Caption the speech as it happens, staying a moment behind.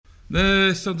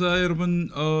네, 시청자 여러분,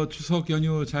 추석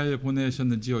연휴 잘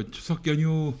보내셨는지요? 추석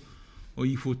연휴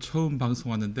이후 처음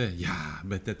방송하는데, 야,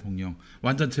 멧돼통령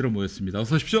완전체로 모였습니다.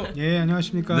 어서 오십시오. 예,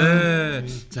 안녕하십니까. 네,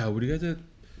 자, 우리가 이제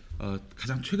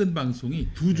가장 최근 방송이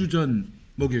 2주 전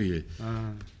목요일,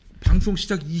 방송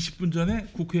시작 20분 전에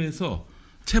국회에서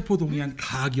체포동의안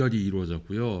가결이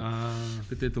이루어졌고요.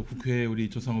 그때 또 국회에 우리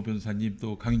조상호 변호사님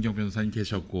또 강윤경 변호사님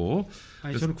계셨고.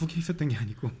 아니 저는 국회에 있었던 게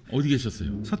아니고. 어디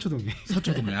계셨어요? 서초동에.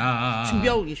 서초동에.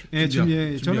 준비하고 계셨죠. 네,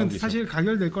 저는 계셨고. 사실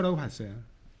가결될 거라고 봤어요.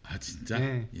 아 진짜?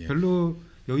 네, 예. 별로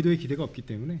여의도에 기대가 없기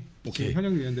때문에. 오케이.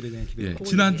 현역 의원들에 대한 기대가. 예.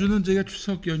 지난주는 저희가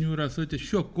추석 연휴라서 이제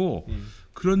쉬었고,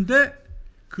 그런데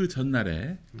그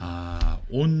전날에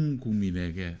온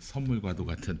국민에게 선물과도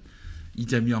같은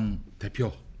이재명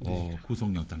대표.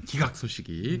 구속영장 기각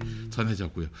소식이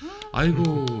전해졌고요.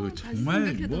 아이고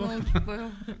정말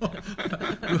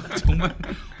정말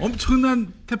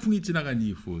엄청난 태풍이 지나간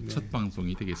이후 첫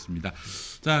방송이 되겠습니다.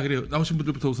 자, 그래요. 나오신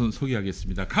분들부터 우선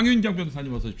소개하겠습니다. 강윤경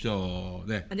변호사님 어서 오십시오.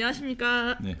 네.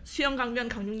 안녕하십니까. 네. 수영 강변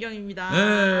강윤경입니다.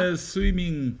 네,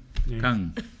 스위밍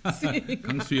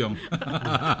강수영.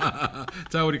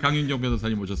 자, 우리 강윤경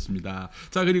변호사님 모셨습니다.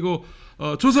 자, 그리고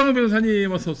조상호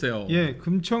변호사님 어서 오세요. 예,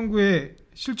 금천구에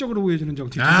실적으로 보여주는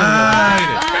정치. 그래.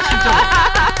 실적으로.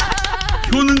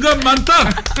 효능감 만땅.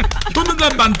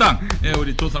 효능감 만땅. 예,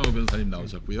 우리 조상호 변호사님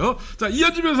나오셨고요. 자,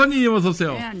 이현주 변호사님 어서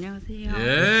오세요. 네, 안녕하세요.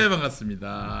 예,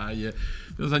 반갑습니다. 예.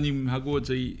 변호사님하고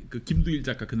저희 그 김두일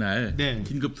작가 그날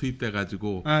긴급 투입돼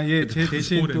가지고 제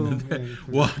대신 또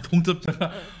와,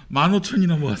 동접자가 15,000이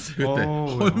넘어갔어요. 그때.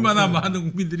 얼마나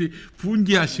많은 국민들이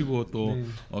분개하시고 또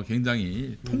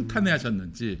굉장히 통탄해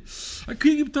하셨는지. 그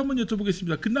얘기부터 한번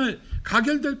여쭤보겠습니다. 그날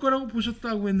가결될 거라고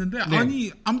보셨다고 했는데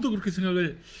아니 아무도 그렇게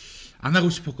생각을 안 하고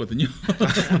싶었거든요.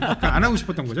 안 하고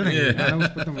싶었던 거죠. 네. 안 하고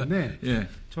싶었던 건데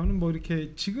저는 뭐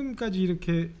이렇게 지금까지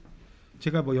이렇게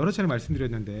제가 뭐 여러 차례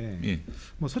말씀드렸는데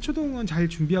뭐 서초동은 잘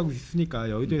준비하고 있으니까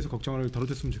여의도에서 걱정을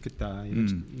덜어줬으면 좋겠다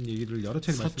이런 얘기를 여러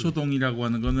차례 서초동이라고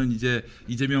하는 거는 이제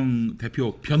이재명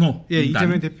대표 변호. 예,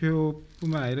 이재명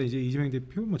대표뿐만 아니라 이제 이재명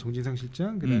대표, 뭐 정진상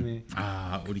실장, 그다음에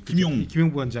우리 김용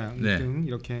부원장 등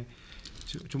이렇게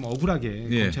좀 억울하게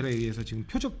검찰에 의해서 지금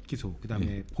표적 기소,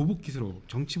 그다음에 보복 기소로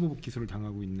정치 보복 기소를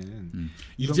당하고 있는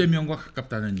이재명과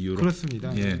가깝다는 이유로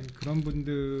그렇습니다. 그런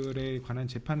분들에 관한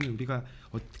재판을 우리가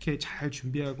어떻게 잘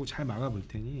준비하고 잘 막아볼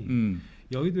테니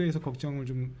여의도에서 걱정을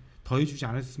좀 더해주지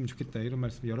않았으면 좋겠다 이런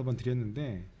말씀 여러 번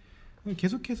드렸는데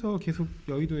계속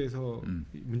여의도에서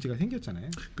문제가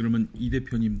생겼잖아요. 그러면 이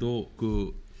대표님도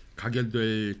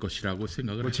가결될 것이라고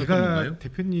생각을 하셨던 제가 건가요?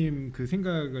 대표님 그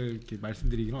생각을 이렇게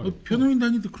말씀드리기는 어렵고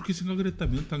변호인단위도 그렇게 생각을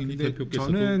했다면 당연히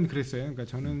대표께서도 저는 그랬어요. 그러니까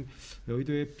저는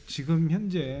여의도에 지금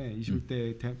현재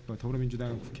 21대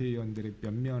더불어민주당 국회의원들의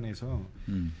면면에서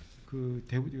그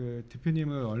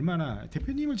대표님을 얼마나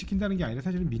대표님을 지킨다는 게 아니라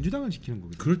사실은 민주당을 지키는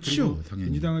거거든요. 그렇죠,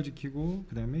 당연히. 민주당을 지키고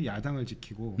그다음에 야당을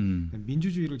지키고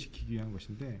민주주의를 지키기 위한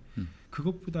것인데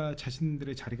그것보다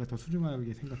자신들의 자리가 더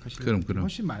소중하게 생각하시는 분이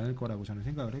훨씬 많을 거라고 저는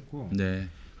생각을 했고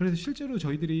그래서 실제로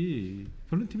저희들이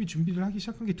변론팀이 준비를 하기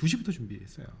시작한 게 2시부터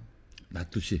준비했어요. 낮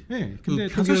 2시? 네. 근데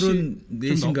표결은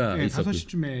 4시인가 있었고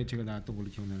 5시쯤에 제가 나왔던 걸로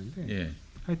기억나는데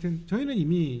하여튼 저희는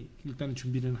이미 일단은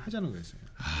준비를 하자는 거였어요.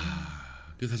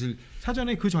 사실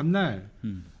사전에 그 전날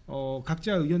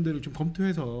각자 의견들을 좀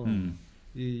검토해서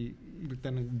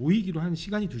일단은 모이기로 한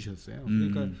시간이 2시였어요.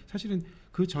 그러니까 사실은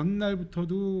그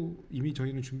전날부터도 이미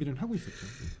저희는 준비를 하고 있었죠.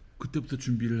 그때부터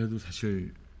준비를 해도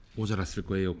사실 모자랐을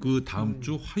거예요. 그 다음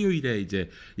주 화요일에 이제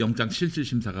영장 실질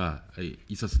심사가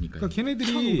있었으니까요. 그러니까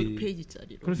걔네들이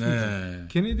 1500페이지짜리. 그렇습니다.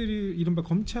 걔네들이 이른바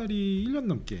검찰이 1년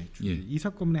넘게 이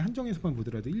사건의 한정에서만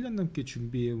보더라도 1년 넘게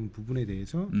준비해온 부분에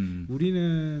대해서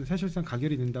우리는 사실상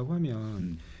가결이 된다고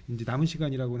하면 이제 남은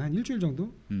시간이라고는 한 일주일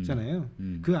정도잖아요.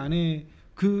 그 안에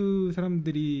그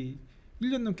사람들이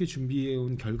 1년 넘게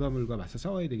준비해온 결과물과 맞서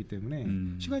싸워야 되기 때문에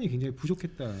시간이 굉장히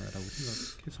부족했다라고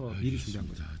생각해서 미리 준비한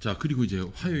거죠. 자, 그리고 이제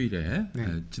화요일에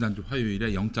지난주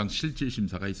화요일에 영장 실질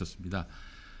심사가 있었습니다.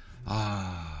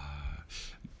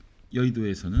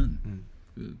 여의도에서는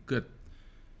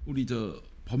우리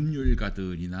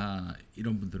법률가들이나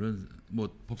이런 분들은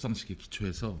뭐 법상식에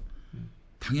기초해서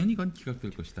당연히 이건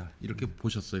기각될 것이다 이렇게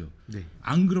보셨어요.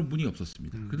 안 그런 분이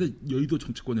없었습니다. 그런데 여의도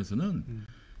정치권에서는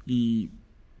이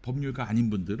법률가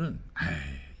아닌 분들은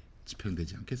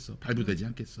집행되지 않겠어, 발부되지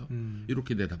않겠어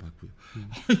이렇게 내다봤고요.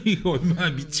 이거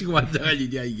얼마나 미치고 환장할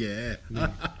일이야 이게.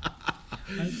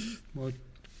 뭐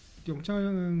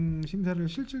영장 심사를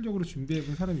실질적으로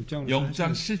준비해본 사람 입장으로서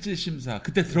영장 실질 심사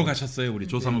그때 들어가셨어요 우리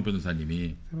조상우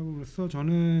변호사님이. 사람으로서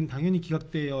저는 당연히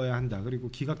기각되어야 한다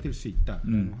그리고 기각될 수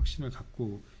있다라는 확신을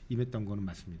갖고 임했던 거는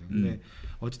맞습니다. 근데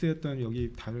어찌되었든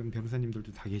여기 다른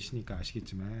변호사님들도 다 계시니까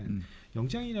아시겠지만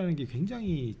영장이라는 게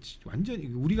굉장히 완전히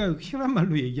우리가 흔한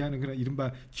말로 얘기하는 그런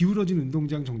이른바 기울어진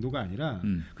운동장 정도가 아니라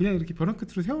그냥 이렇게 벼랑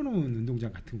끝으로 세워놓은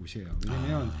운동장 같은 곳이에요.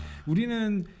 왜냐하면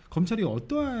우리는 검찰이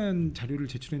어떠한 자료를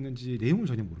제출했는지 내용을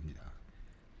전혀 모릅니다.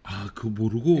 그거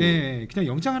모르고? 네, 그냥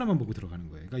영장 하나만 보고 들어가는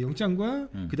거예요. 그러니까 영장과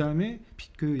그 다음에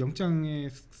그 영장에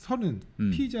서는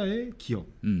피의자의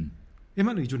기억에만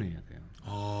의존해야 돼요.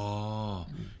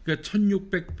 그러니까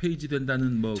 1600페이지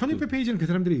된다는 1600페이지는 그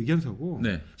사람들의 의견서고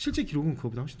네. 실제 기록은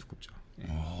그거보다 훨씬 두껍죠. 네.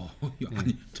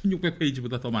 아니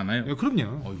 1600페이지보다 더 많아요? 네,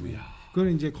 그럼요. 어이구야.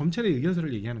 그건 이제 검찰의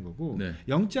의견서를 얘기하는 거고 네.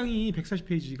 영장이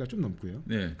 140페이지가 좀 넘고요.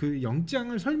 네. 그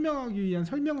영장을 설명하기 위한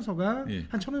설명서가 네.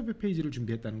 한 1500페이지를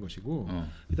준비했다는 것이고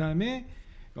그 다음에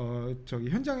저기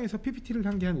현장에서 PPT를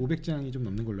한 게 한 500장이 좀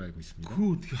넘는 걸로 알고 있습니다.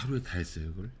 그거 어떻게 하루에 다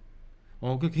했어요, 그걸?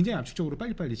 그 굉장히 압축적으로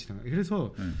빨리빨리 진행해요.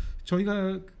 그래서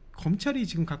저희가 검찰이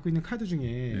지금 갖고 있는 카드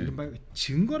중에 이른바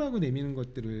증거라고 내미는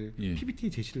것들을 PPT에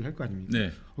제시를 할 거 아닙니까?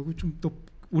 네. 좀 더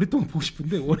오랫동안 보고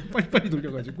싶은데 오래 빨리빨리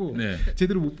돌려가지고 네.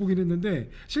 제대로 못 보긴 했는데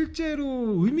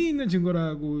실제로 의미 있는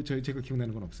증거라고 제가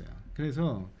기억나는 건 없어요.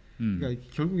 그래서 그러니까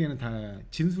결국에는 다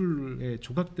진술의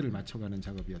조각들을 맞춰가는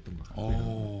작업이었던 것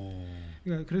같고요.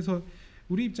 그러니까 그래서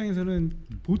우리 입장에서는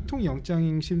보통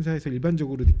영장 심사에서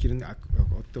일반적으로 느끼는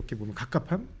어떻게 보면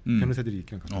갑갑함 변호사들이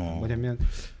느끼는 갑갑함 뭐냐면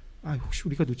혹시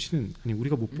우리가 놓치는 아니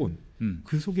우리가 못 본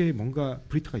그 속에 뭔가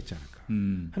브리터가 있지 않을까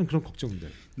하는 그런 걱정들.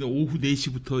 근데 오후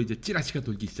 4시부터 이제 찌라시가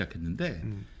돌기 시작했는데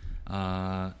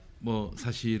뭐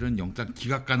사실은 영장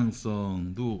기각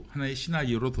가능성도 하나의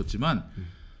시나리오로 뒀지만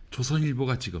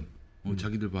조선일보가 지금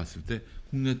자기들 봤을 때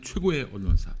국내 최고의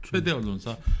언론사, 최대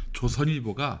언론사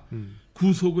조선일보가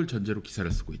구속을 전제로 기사를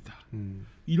쓰고 있다.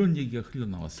 이런 얘기가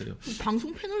흘러나왔어요.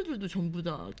 방송 패널들도 전부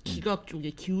다 기각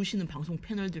쪽에 기우시는 방송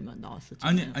패널들만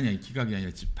나왔었잖아요. 아니 기각이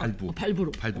아니라 발부.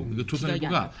 발부로. 그러니까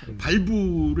조선일보가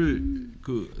발부를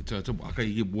아까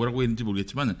이게 뭐라고 했는지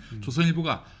모르겠지만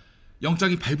조선일보가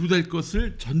영장이 발부될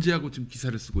것을 전제하고 지금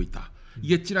기사를 쓰고 있다.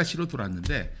 이게 찌라시로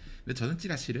돌았는데 근데 저는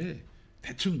찌라시를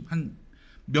대충 한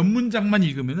몇 문장만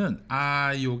읽으면은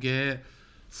요게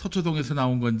서초동에서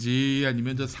나온 건지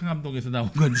아니면 저 상암동에서 나온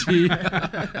건지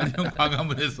아니면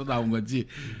광화문에서 나온 건지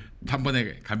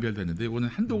단번에 감별됐는데 이거는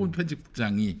한동훈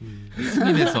편집국장이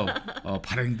승인해서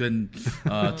발행된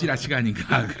찌라시가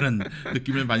아닌가 그런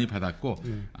느낌을 많이 받았고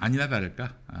아니나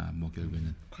다를까 뭐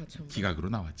결국에는 기각으로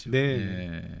나왔죠. 네.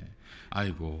 예.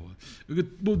 아이고 이게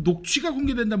뭐 녹취가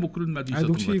공개된다 뭐 그런 말도 있었던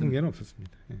것 같은데. 녹취 공개는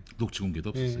없었습니다. 예. 녹취 공개도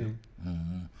없었어요.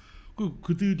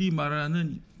 그들이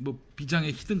말하는 뭐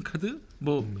비장의 히든 카드,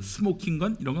 뭐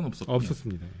스모킹건 이런 건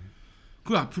없었습니다.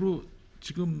 그 앞으로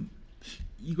지금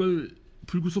이걸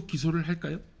불구속 기소를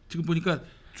할까요? 지금 보니까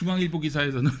중앙일보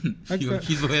기사에서는 이거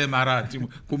기소해 마라 지금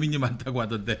고민이 많다고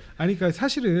하던데. 그러니까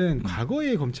사실은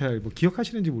과거의 검찰 뭐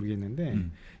기억하시는지 모르겠는데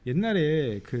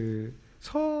옛날에 그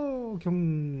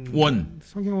서경원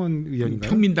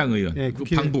의원인가요? 평민당 의원. 네, 그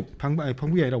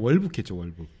방북이 아니라 월북했죠,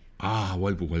 월북.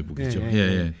 월북이죠. 네,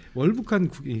 예. 월북한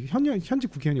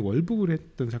현직 국회의원이 월북을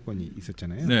했던 사건이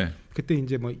있었잖아요. 네. 그때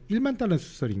이제 뭐 $10,000,000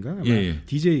 수설인가 아마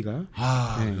DJ가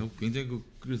굉장히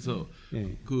그래서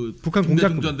북한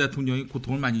공작금 전 대통령이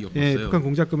고통을 많이 겪었어요. 북한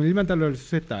공작금을 $10,000,000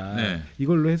 수수했다. 네.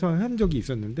 이걸로 해서 한 적이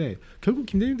있었는데 결국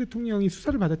김대중 대통령이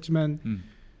수사를 받았지만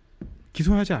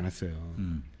기소하지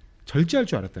않았어요. 절제할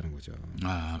줄 알았다는 거죠.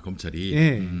 검찰이.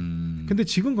 네. 근데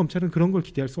지금 검찰은 그런 걸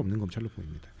기대할 수 없는 검찰로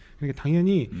보입니다. 그러니까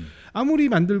당연히 아무리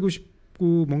만들고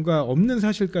싶고 뭔가 없는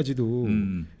사실까지도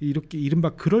이렇게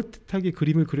이른바 그럴듯하게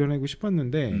그림을 그려내고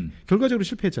싶었는데 결과적으로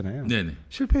실패했잖아요. 네네.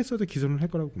 실패했어도 기소는 할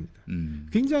거라고 봅니다.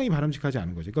 굉장히 바람직하지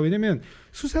않은 거죠. 그러니까 왜냐하면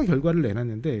수사 결과를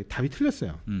내놨는데 답이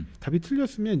틀렸어요. 답이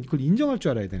틀렸으면 그걸 인정할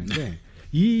줄 알아야 되는데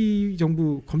이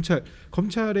정부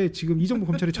검찰의 지금 이 정부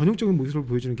검찰의 전형적인 모습을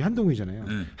보여주는 게 한동훈이잖아요.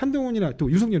 한동훈이나 또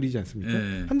윤석열이지 않습니까?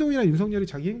 한동훈이나 윤석열이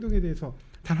자기 행동에 대해서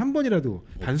단 한 번이라도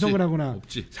반성을 하거나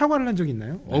사과를 한 적이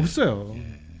있나요? 없어요.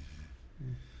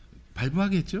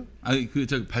 발부하겠죠?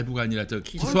 발부가 아니라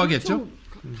기소하겠죠?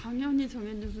 당연히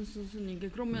정현준 수순인 게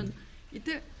그러면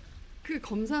이때 그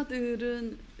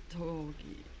검사들은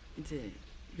이제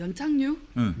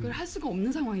연착륙을 할 수가 없는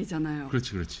상황이잖아요.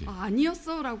 그렇지.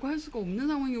 아니었어라고 할 수가 없는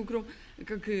상황이고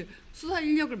그러니까 그 수사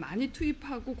인력을 많이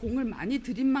투입하고 공을 많이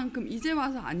들인 만큼 이제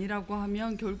와서 아니라고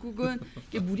하면 결국은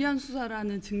이게 무리한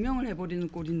수사라는 증명을 해버리는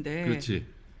꼴인데. 그렇지.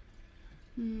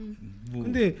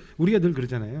 근데 우리가 늘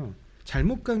그러잖아요.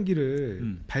 잘못 간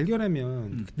길을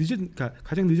발견하면 그러니까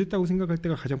가장 늦었다고 생각할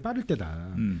때가 가장 빠를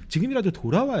때다. 지금이라도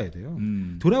돌아와야 돼요.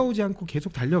 돌아오지 않고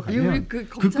계속 달려가면 그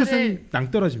끝은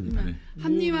낭떠러집니다.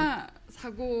 합리화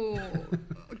사고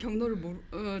경로를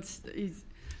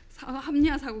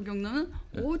합리화 사고 경로는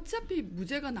어차피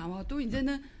무죄가 나와도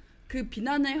이제는 그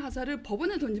비난의 화살을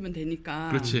법원에 던지면 되니까.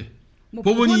 그렇지. 뭐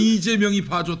법원이 이재명이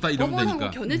봐줬다 이러면 법원하고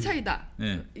되니까. 견해 차이다.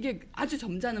 네. 이게 아주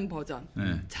점잖은 버전.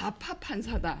 네. 좌파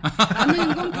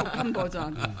판사다라는 건 격한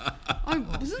버전. 아니,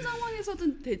 무슨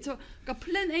상황에서든 대처. 그러니까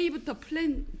플랜 A부터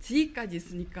플랜 G까지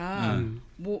있으니까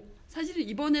뭐 사실은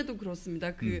이번에도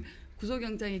그렇습니다. 그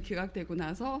구속영장이 기각되고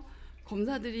나서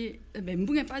검사들이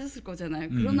멘붕에 빠졌을 거잖아요.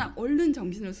 그러나 얼른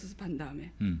정신을 수습한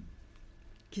다음에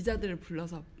기자들을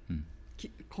불러서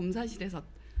검사실에서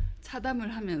차담을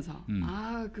하면서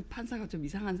그 판사가 좀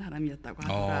이상한 사람이었다고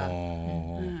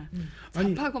하더라.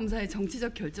 좌파 검사의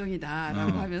정치적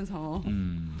결정이다라고 하면서.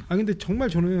 근데 정말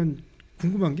저는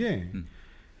궁금한 게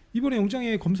이번에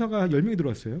영장에 검사가 10명이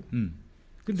들어왔어요.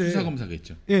 근데 수사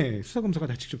검사겠죠. 예, 수사 검사가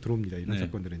다 직접 들어옵니다. 이런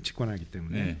사건들은 직관하기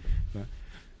때문에. 그러니까,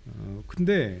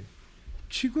 근데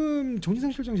지금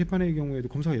정진상 실장 재판의 경우에도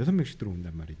검사가 6명씩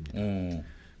들어온단 말입니다.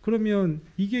 그러면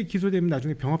이게 기소되면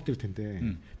나중에 병합될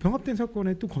텐데 병합된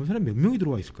사건에 또 검사는 몇 명이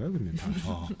들어와 있을까요? 그러면 다.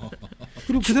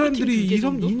 그리고 그 사람들이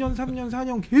 2년, 3년,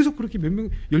 4년 계속 그렇게 몇 명,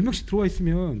 10명씩 들어와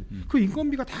있으면 그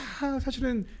인건비가 다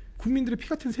사실은 국민들의 피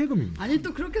같은 세금입니다. 아니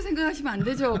또 그렇게 생각하시면 안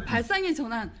되죠. 발상의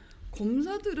전환.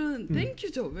 검사들은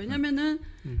땡큐죠. 왜냐면은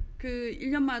그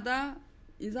 1년마다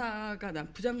인사가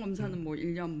부장 검사는 뭐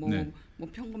 1년, 뭐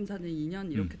평검사는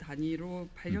 2년 이렇게 단위로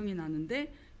발령이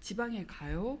나는데 지방에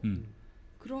가요.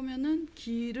 그러면은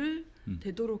기일을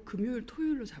되도록 금요일,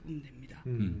 토요일로 잡으면 됩니다.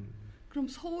 그럼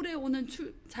서울에 오는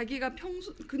자기가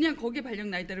그냥 거기에 발령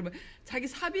나 있다 그러면 자기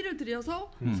사비를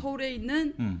들여서 서울에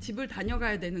있는 집을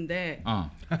다녀가야 되는데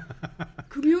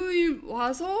금요일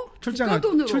와서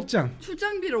국가돈으로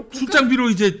출장비로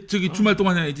이제 저기 주말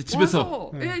동안에 이제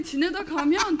집에서 지내다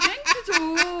가면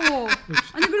땡큐죠.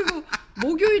 아니 그리고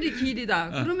목요일이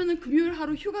기일이다. 그러면은 금요일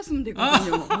하루 휴가 쓰면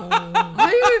되거든요.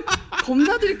 아유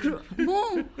검사들이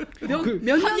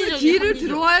몇 년을 기일을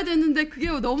들어와야 되는데 그게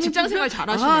너무 직장생활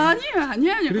잘하시네.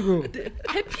 아니에요. 그리고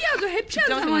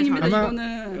해피한 상황입니다.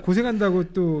 이거는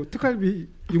고생한다고 또 특활비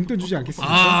용돈 주지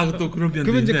않겠습니까? 또 그런 면도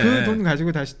그러면 이제 있네. 그 돈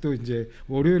가지고 다시 또 이제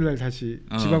월요일 날 다시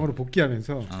지방으로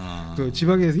복귀하면서 또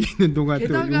지방에서 있는 동안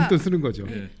또 용돈 쓰는 거죠.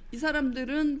 이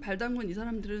사람들은 발당군 이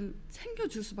사람들은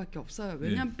챙겨줄 수밖에 없어요.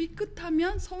 왜냐하면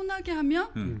삐끗하면 서운하게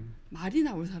하면 말이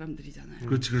나올 사람들이잖아요.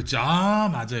 그렇지.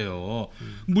 맞아요.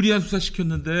 무리한 수사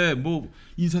시켰는데 뭐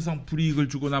인사상 불이익을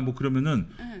주거나 뭐 그러면은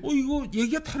이거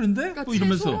얘기가 다른데? 그러니까 뭐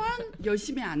이러면서 최소한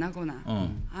열심히 안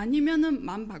하거나 아니면은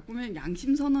마음 바꾸면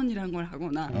양심 선언이란 걸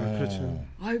하거나. 그렇죠.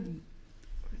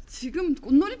 지금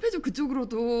꽃놀이패죠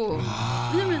그쪽으로도.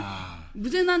 왜냐면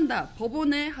무죄 난다.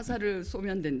 법원에 하사를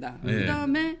쏘면 된다.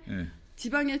 그다음에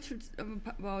지방에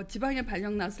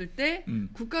발령 났을 때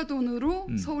국가 돈으로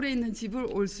서울에 있는 집을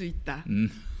올 수 있다.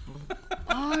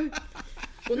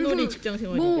 꽃놀이 직장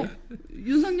생활인데. 뭐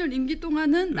윤석열 임기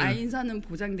동안은 나이 인사는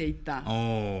보장돼 있다.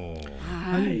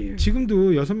 아니,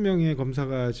 지금도 6명의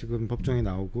검사가 지금 법정에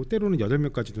나오고 때로는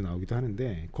 8명까지도 나오기도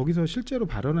하는데 거기서 실제로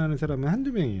발언하는 사람은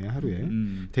한두 명이에요 하루에.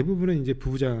 대부분은 이제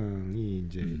부부장이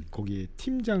이제 거기에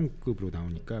팀장급으로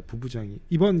나오니까 부부장이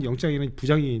이번 영장에는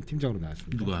부장이 팀장으로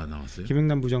나왔습니다. 누가 나왔어요?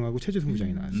 김영남 부장하고 최재순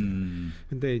부장이 나왔어요.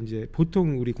 근데 이제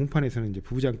보통 우리 공판에서는 이제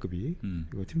부부장급이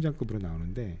팀장급으로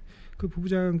나오는데 그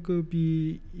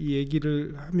부부장급이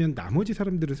얘기를 하면 나머지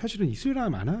사람들은 사실은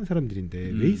있으나 마나한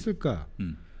사람들인데 왜 있을까?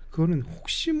 그거는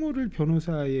혹시 모를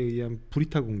변호사에 의한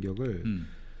불이타 공격을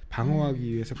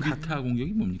방어하기 위해서 불이타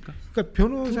공격이 뭡니까? 그러니까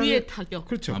변호사 불의의 타격.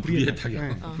 그렇죠. 불의의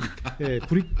타격.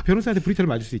 변호사한테 불이타를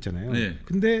맞을 수 있잖아요. 네.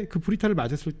 근데 그 불이타를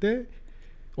맞았을 때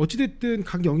어찌됐든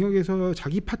각 영역에서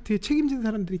자기 파트에 책임진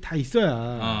사람들이 다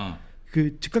있어야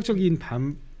그 즉각적인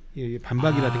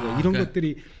반박이라든가 이런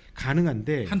것들이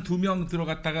가능한데 한 2명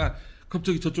들어갔다가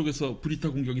갑자기 저쪽에서 브리타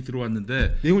공격이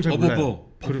들어왔는데 내용을 잘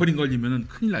몰라요. 버퍼링 걸리면은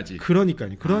큰일 나지. 그러니까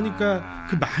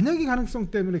그 만약의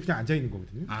가능성 때문에 그냥 앉아 있는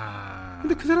거거든요.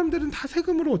 근데 그 사람들은 다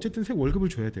세금으로 어쨌든 월급을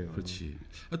줘야 돼요. 그렇지.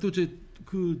 또 이제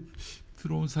그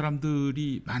들어온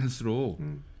사람들이 많을수록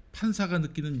판사가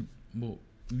느끼는 뭐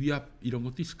위압 이런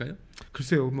것도 있을까요?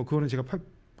 글쎄요. 뭐 그거는 제가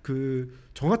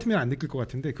저 같으면 안 느낄 것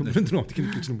같은데 그분들은 어떻게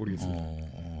느낄지는 모르겠습니다.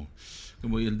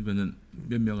 뭐 예를 들면은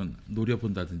몇 명은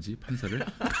노려본다든지 판사를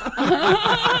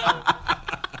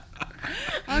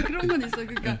그런 건 있어.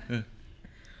 그러니까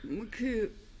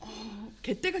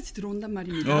개떼같이 들어온단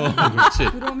말입니다.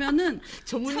 그러면은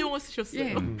전문 용어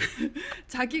쓰셨어요.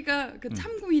 자기가 그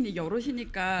참고인이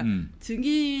여럿이니까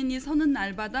증인이 서는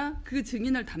날마다 그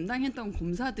증인을 담당했던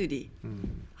검사들이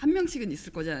한 명씩은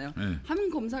있을 거잖아요. 한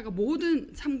검사가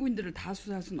모든 참고인들을 다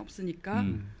수사할 수는 없으니까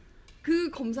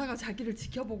그 검사가 자기를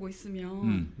지켜보고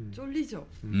있으면 쫄리죠.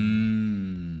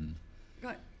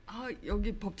 그러니까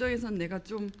여기 법정에서는 내가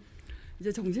좀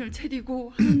이제 정신을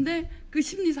차리고 하는데 그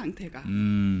심리 상태가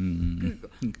그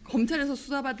검찰에서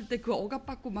수사받을 때 그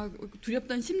억압받고 막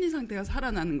두렵던 심리 상태가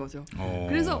살아나는 거죠.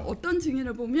 그래서 어떤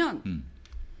증인을 보면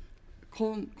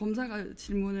검사가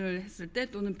질문을 했을 때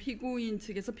또는 피고인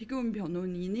측에서 피고인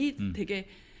변호인이 되게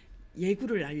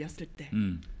예구를 날렸을 때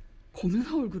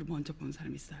검사 얼굴을 먼저 본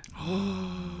사람이 있어요.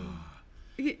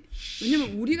 이게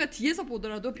왜냐면 우리가 뒤에서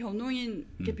보더라도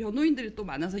변호인들이 또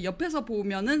많아서 옆에서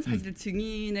보면은 사실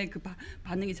증인의 그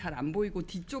반응이 잘 안 보이고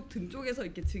뒤쪽 등 쪽에서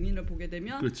이렇게 증인을 보게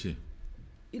되면 그렇지.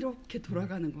 이렇게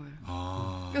돌아가는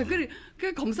거예요. 그러니까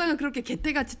그 검사가 그렇게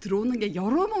개떼같이 들어오는 게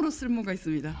여러모로 쓸모가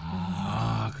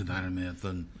있습니다. 그 나름의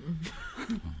어떤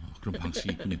그런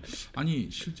방식이 있군요.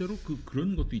 아니 실제로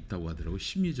그런 것도 있다고 하더라고요.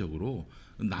 심리적으로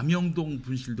남영동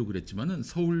분실도 그랬지만은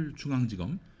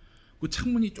서울중앙지검 그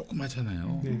창문이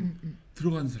조그맣잖아요.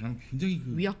 들어가는 사람 굉장히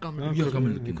위압감을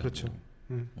느낀다고. 그렇죠.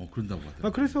 그런다고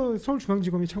하더라고요. 그래서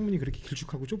서울중앙지검이 창문이 그렇게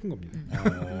길쭉하고 좁은 겁니다.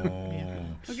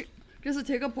 그래서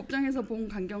제가 법정에서 본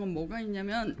광경은 뭐가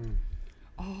있냐면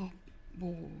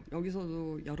뭐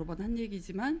여기서도 여러 번 한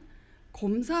얘기지만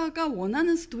검사가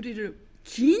원하는 스토리를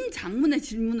긴 장문의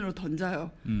질문으로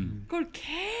던져요. 그걸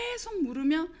계속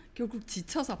물으면 결국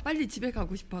지쳐서 빨리 집에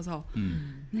가고 싶어서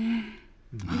네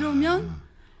이러면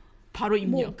바로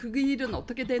입력. 뭐 그 일은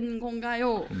어떻게 된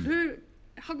건가요?를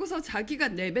하고서 자기가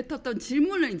내뱉었던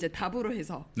질문을 이제 답으로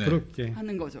해서 그렇게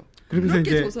하는 거죠. 그러면서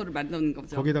그렇게 이제 조서를 만드는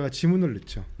거죠. 거기다가 지문을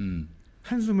넣죠.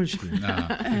 한숨을 쉬고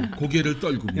고개를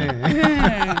떨구며.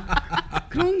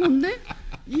 그런 건데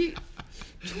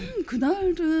좀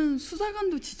그날은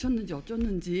수사관도 지쳤는지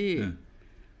어쩌는지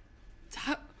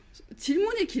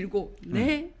질문이 길고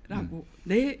네라고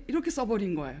네 이렇게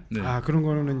써버린 거예요. 그런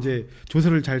거는 이제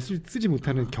조서를 잘 쓰지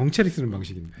못하는 경찰이 쓰는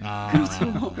방식입니다.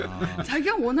 그렇죠.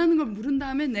 자기가 원하는 걸 물은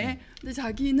다음에 네. 근데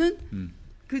자기는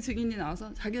그 증인이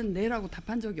나와서 자기는 네라고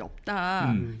답한 적이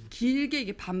없다. 길게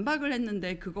이게 반박을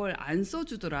했는데 그걸 안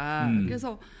써주더라.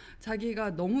 그래서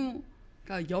자기가 너무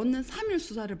그러니까 연은 3일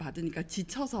수사를 받으니까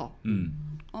지쳐서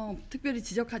특별히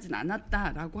지적하진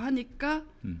않았다라고 하니까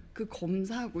그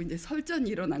검사하고 이제 설전이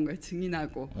일어난 거예요.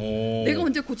 증인하고. 내가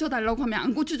언제 고쳐달라고 하면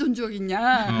안 고쳐준 적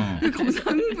있냐. 그 검사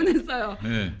흥분했어요.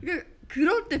 그러니까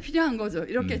그럴 때 필요한 거죠.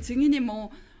 이렇게 증인이 뭐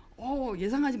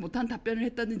예상하지 못한 답변을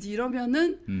했다든지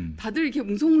이러면은 다들 이렇게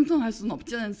웅성웅성할 수는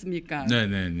없지 않습니까?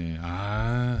 네네네.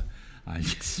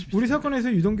 알겠습니다. 우리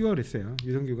사건에서 유동규가 그랬어요.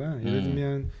 유동규가 예를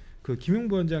들면 그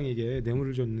김용부 원장에게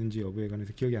뇌물을 줬는지 여부에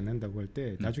관해서 기억이 안 난다고 할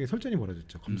때 나중에 설전이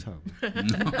벌어졌죠. 검사하고.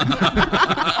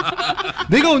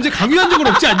 내가 언제 강요한 적은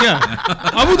없지 않냐?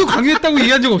 아무도 강요했다고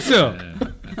얘기한 적 없어요.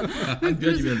 한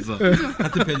편이면서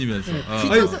같은 편이면서.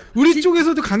 우리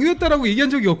쪽에서도 강요했다라고 얘기한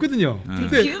적이 없거든요.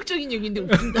 되게 기획적인 얘기인데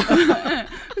웃긴다.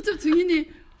 그렇죠. 증인이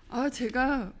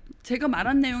제가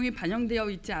말한 내용이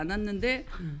반영되어 있지 않았는데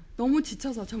너무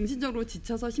지쳐서 정신적으로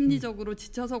지쳐서 심리적으로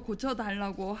지쳐서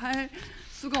고쳐달라고 할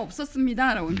수가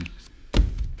없었습니다라고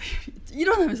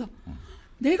일어나면서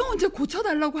내가 언제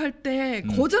고쳐달라고 할 때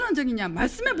거절한 적 있냐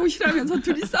말씀해 보시라면서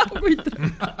둘이 싸우고 있더라고요.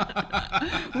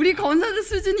 우리 검사들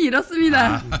수준이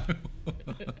이렇습니다.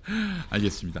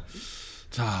 알겠습니다.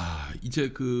 자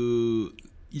이제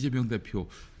이재명 대표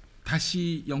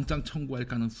다시 영장 청구할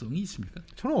가능성이 있습니까?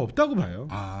 저는 없다고 봐요.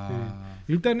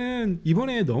 일단은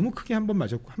이번에 너무 크게 한 방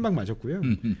맞았고요.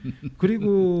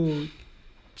 그리고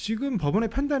지금 법원의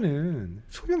판단은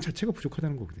소명 자체가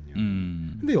부족하다는 거거든요.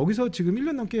 근데 여기서 지금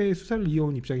 1년 넘게 수사를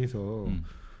이어온 입장에서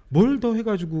뭘 더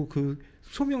해가지고 그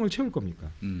소명을 채울 겁니까?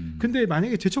 근데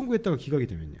만약에 재청구했다가 기각이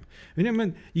되면요.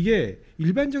 왜냐하면 이게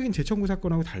일반적인 재청구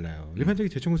사건하고 달라요. 일반적인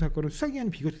재청구 사건은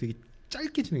수사기간이 비교적 되게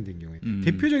짧게 진행된 경우에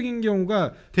대표적인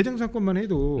경우가 대장 사건만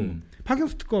해도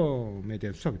박영수 특검에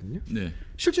대한 수사거든요.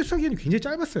 실제 수사기간이 굉장히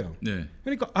짧았어요.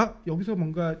 그러니까 여기서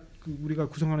뭔가 우리가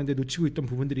구성하는데 놓치고 있던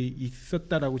부분들이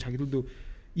있었다라고 자기들도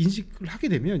인식을 하게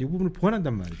되면 이 부분을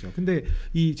보완한단 말이죠. 근데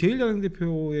이 제1야당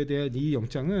대표에 대한 이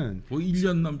영장은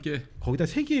 1년 넘게 거기다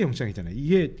 3개의 영장이잖아요.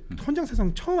 이게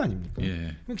헌정사상 처음 아닙니까?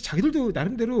 그러니까 자기들도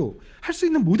나름대로 할 수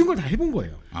있는 모든 걸 다 해본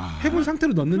거예요. 해본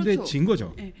상태로 넣었는데 그렇죠. 진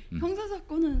거죠.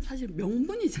 형사사건은 사실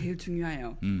명분이 제일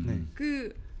중요해요.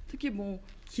 특히 뭐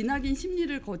기나긴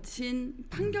심리를 거친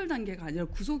판결 단계가 아니라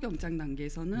구속영장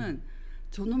단계에서는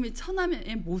저놈이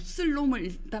천함에 못 쓸 놈을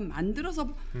일단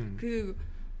만들어서 그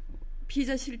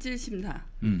피의자 실질 심사,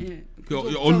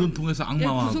 언론 통해서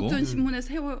악마화하고 구속전 신문에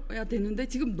세워야 되는데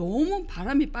지금 너무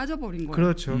바람이 빠져버린 거예요.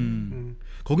 그렇죠.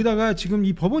 거기다가 지금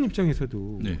이 법원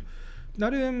입장에서도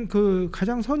나름 그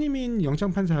가장 선임인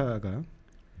영장 판사가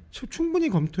충분히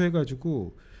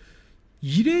검토해가지고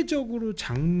이례적으로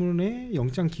장문의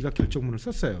영장 기각 결정문을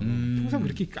썼어요. 통상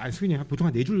그렇게 안 쓰냐 보통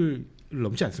한 4줄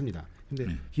넘지 않습니다.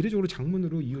 근데 이례적으로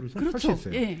장문으로 이유를 그렇죠.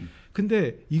 설치했어요. 예.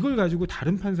 근데 이걸 가지고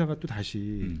다른 판사가 또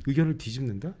다시 의견을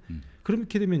뒤집는다?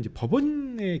 그렇게 되면 이제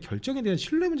법원의 결정에 대한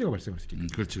신뢰 문제가 발생할 수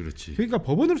있겠죠. 그렇지. 그러니까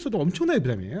법원으로서도 엄청나게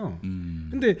부담이에요.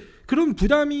 근데 그런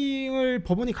부담을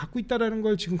법원이 갖고 있다라는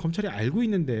걸 지금 검찰이 알고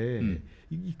있는데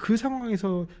그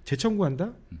상황에서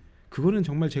재청구한다? 그거는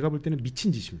정말 제가 볼 때는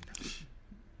미친 짓입니다.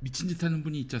 미친 짓 하는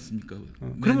분이 있지 않습니까?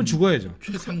 그러면 죽어야죠.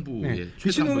 최상부의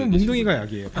미친놈은 몽둥이가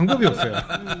약이에요. 방법이 없어요.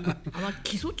 아마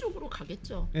기소 쪽으로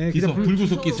가겠죠. 네,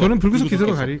 불구속 기소. 저는 불구속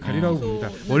기소로 가리라고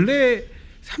봅니다. 원래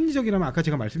합리적이라면 아까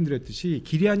제가 말씀드렸듯이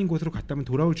길이 아닌 곳으로 갔다면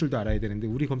돌아올 줄도 알아야 되는데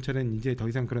우리 검찰은 이제 더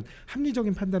이상 그런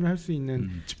합리적인 판단을 할 수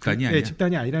있는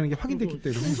집단이 아니라는 게 확인됐기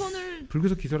때문에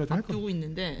불구속 기소라도 할 겁니다. 앞두고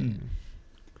있는데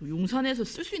용산에서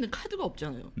쓸 수 있는 카드가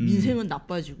없잖아요. 민생은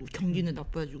나빠지고 경기는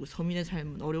나빠지고 서민의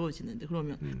삶은 어려워지는데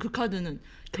그러면 그 카드는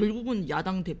결국은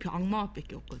야당 대표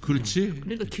악마밖에 없거든요. 그렇지.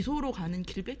 그러니까 기소로 가는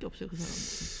길밖에 없어요. 그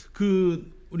사람은.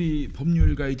 그 우리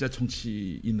법률가이자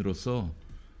정치인으로서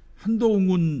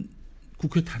한동훈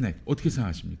국회 탄핵 어떻게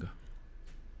생각하십니까?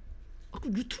 그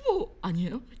유튜버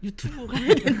아니에요? 유튜버가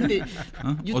해야 되는데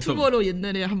유튜버로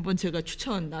옛날에 한번 제가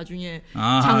추천 나중에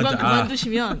장관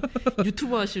그만두시면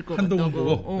유튜버 하실 것 같다고 한동훈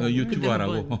보고 유튜버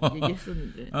하라고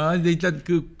얘기했었는데. 근데 일단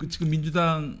지금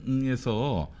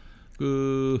민주당에서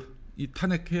이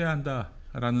탄핵해야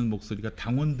한다라는 목소리가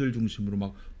당원들 중심으로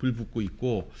막 불붙고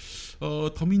있고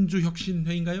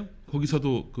더민주혁신회인가요?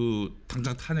 거기서도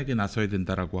당장 탄핵에 나서야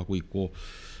된다라고 하고 있고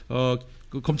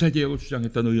그 검찰 개혁을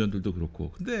주장했던 의원들도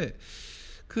그렇고. 근데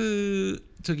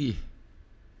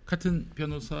같은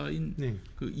변호사인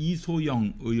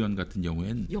이소영 의원 같은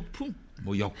경우엔 역풍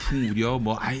우려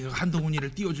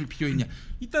한동훈이를 띄워줄 필요 있냐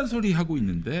이딴 소리 하고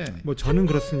있는데 저는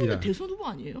그렇습니다. 대선 후보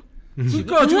아니에요?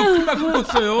 그러니까 지금 큰일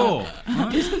컸어요.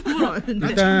 대선 후보 아닌데.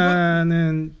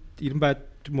 일단은 이른바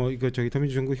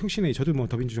더민주정부 혁신회의 저도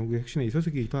더민주정부 혁신회의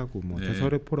소속이기도 하고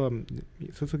대설의 포럼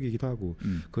소속이기도 하고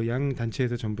그 양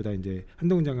단체에서 전부 다 이제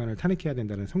한동훈 장관을 탄핵해야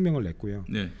된다는 성명을 냈고요.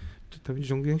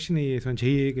 더민주정부 혁신회의에서는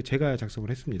제가 작성을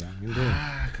했습니다.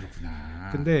 그렇구나.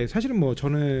 근데 사실은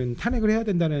저는 탄핵을 해야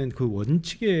된다는 그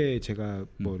원칙에 제가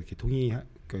이렇게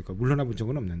그러니까 물러나 본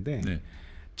적은 없는데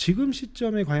지금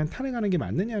시점에 과연 탄핵하는 게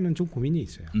맞느냐는 좀 고민이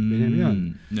있어요.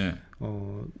 왜냐하면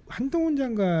한동훈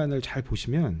장관을 잘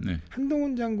보시면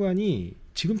한동훈 장관이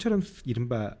지금처럼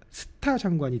이른바 스타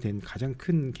장관이 된 가장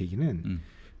큰 계기는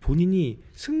본인이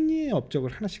승리의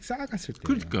업적을 하나씩 쌓아갔을 때예요.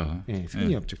 그러니까.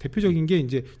 승리의 업적. 대표적인 게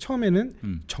이제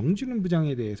처음에는 정진훈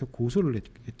부장에 대해서 고소를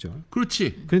했죠.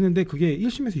 그렇지. 그랬는데 그게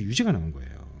 1심에서 유죄가 나온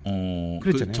거예요.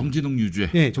 그랬잖아요. 정진웅 유죄.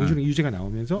 네, 정진웅 유죄가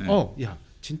나오면서 야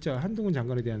진짜 한동훈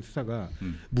장관에 대한 수사가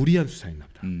무리한 수사였나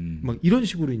보다. 막 이런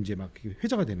식으로 이제 막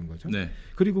회자가 되는 거죠.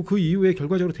 그리고 그 이후에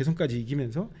결과적으로 대선까지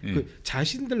이기면서 그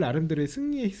자신들 나름대로의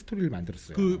승리의 히스토리를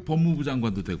만들었어요. 그 법무부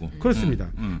장관도 되고.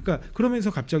 그렇습니다. 그러니까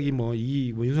그러면서 갑자기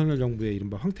윤석열 정부의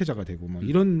이른바 황태자가 되고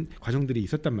이런 과정들이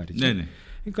있었단 말이죠.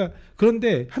 그러니까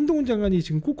그런데 한동훈 장관이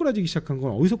지금 꼬꾸라지기 시작한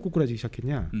건 어디서 꼬꾸라지기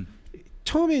시작했냐?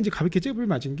 처음에 이제 가볍게 잽을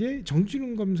맞은 게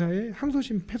정진웅 검사의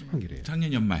항소심 패소 판결이에요.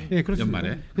 작년 연말. 네, 그렇습니다.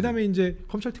 연말에. 그다음에 이제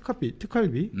검찰 특활비,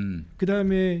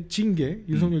 그다음에 징계,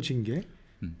 윤석열 징계.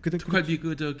 특활비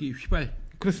휘발.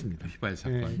 그렇습니다. 휘발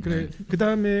사건.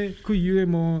 그다음에 그 이후에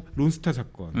론스타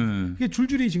사건. 이게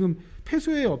줄줄이 지금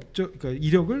패소의 업적, 그러니까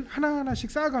이력을 하나하나씩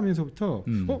쌓아가면서부터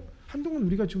한동훈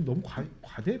우리가 지금 너무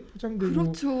과대 포장되고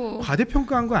그렇죠.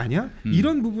 과대평가한 거 아니야?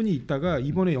 이런 부분이 있다가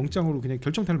이번에 영장으로 그냥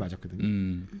결정타를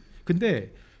맞았거든요.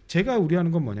 근데 제가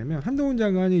우려하는 건 뭐냐면 한동훈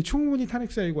장관이 충분히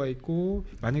탄핵 사유가 있고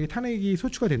만약에 탄핵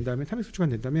소추가 된다면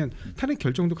탄핵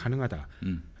결정도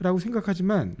가능하다라고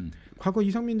생각하지만 과거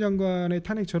이상민 장관의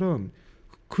탄핵처럼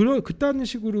그딴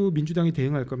식으로 민주당이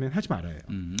대응할 거면 하지 말아요.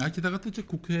 게다가 또 이제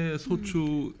국회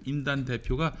소추 임단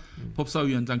대표가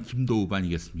법사위원장 김도읍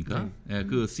아니겠습니까?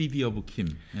 그 CD 오브 김.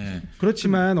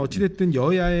 그렇지만 어찌됐든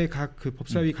여야의 각 그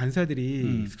법사위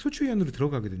간사들이 소추위원으로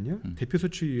들어가거든요. 대표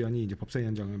소추위원이 이제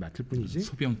법사위원장을 맡을 뿐이지.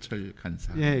 소병철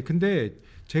간사. 근데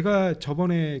제가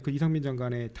저번에 그 이상민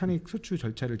장관의 탄핵 소추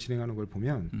절차를 진행하는 걸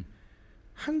보면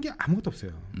한 게 아무것도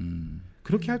없어요.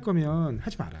 그렇게 할 거면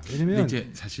하지 마라. 왜냐면 이제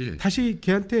사실 다시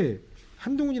걔한테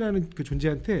한동훈이라는 그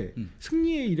존재한테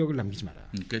승리의 이력을 남기지 마라.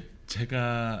 그러니까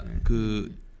제가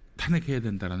탄핵해야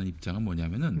된다라는 입장은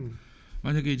뭐냐면은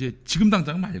만약에 이제 지금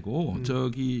당장 말고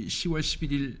 10월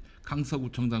 11일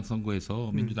강서구청장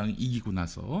선거에서 민주당이 이기고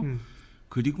나서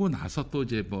그리고 나서 또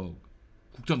이제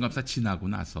국정감사 지나고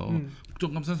나서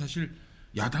국정감사 사실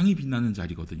야당이 빛나는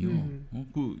자리거든요.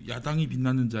 그 야당이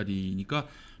빛나는 자리니까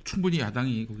충분히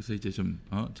야당이 거기서 이제 좀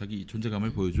자기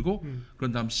존재감을 보여주고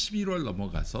그런 다음 11월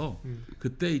넘어가서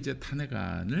그때 이제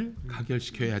탄핵안을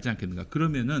가결시켜야 하지 않겠는가.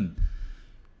 그러면은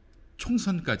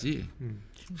총선까지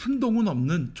한동훈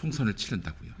없는 총선을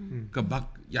치른다고요. 그러니까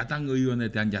막 야당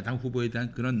의원에 대한 야당 후보에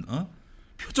대한 그런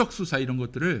표적 수사 이런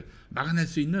것들을 막아낼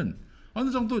수 있는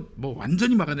어느 정도 뭐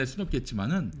완전히 막아낼 수는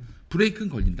없겠지만은 브레이크는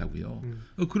걸린다고요.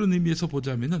 그런 의미에서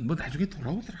보자면은 뭐 나중에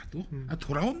돌아오더라도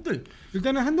돌아온들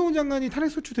일단은 한동훈 장관이 탄핵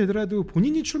소추되더라도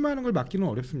본인이 출마하는 걸 막기는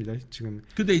어렵습니다. 지금.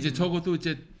 근데 이제 적어도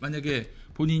이제 만약에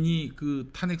본인이 그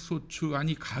탄핵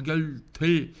소추안이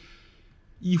가결될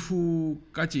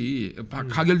이후까지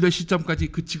가결될 시점까지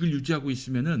그 직을 유지하고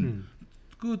있으면은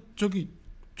그 저기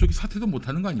사퇴도 못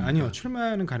하는 거 아닙니까? 아니요.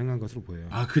 출마는 가능한 것으로 보여요.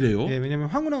 아, 그래요? 네, 왜냐면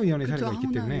황운하 의원의 그쵸, 사례가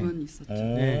있기 때문에. 의원 있었죠.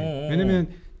 네, 왜냐면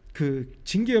그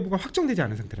징계 여부가 확정되지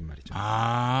않은 상태란 말이죠.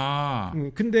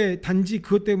 근데 단지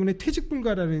그것 때문에 퇴직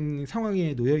불가라는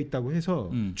상황에 놓여 있다고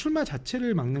해서 출마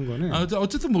자체를 막는 거는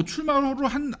어쨌든 뭐 출마로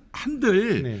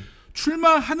한들 네.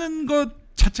 출마하는 것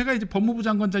자체가 이제 법무부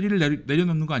장관 자리를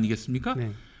내려놓는 거 아니겠습니까?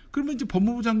 네. 그러면 이제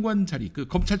법무부 장관 자리, 그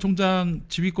검찰총장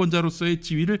지휘권자로서의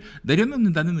지위를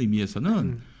내려놓는다는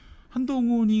의미에서는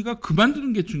한동훈이가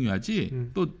그만두는 게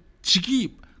중요하지, 또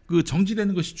직이 그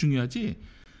정지되는 것이 중요하지.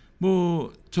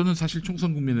 뭐 저는 사실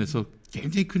총선 국면에서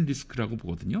굉장히 큰 리스크라고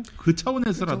보거든요. 그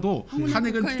차원에서라도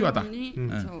탄핵은 필요하다.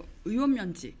 저 의원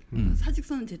면직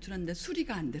사직서는 제출했는데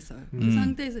수리가 안 됐어요. 그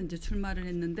상태에서 이제 출마를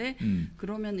했는데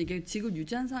그러면 이게 직을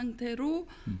유지한 상태로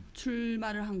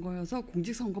출마를 한 거여서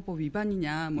공직선거법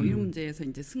위반이냐 뭐 이런 문제에서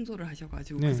이제 승소를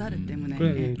하셔가지고 그 사례 때문에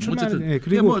그래, 어쨌든 네,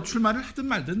 그리고 뭐 출마를 하든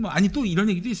말든 뭐 아니 또 이런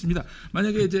얘기도 있습니다.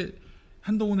 만약에 이제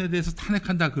한동훈에 대해서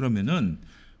탄핵한다 그러면은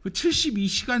그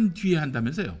 72시간 뒤에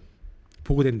한다면서요?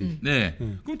 보고된 뒤. 네.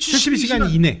 그럼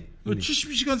 72시간 이내.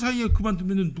 72시간 사이에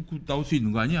그만두면은 나올 수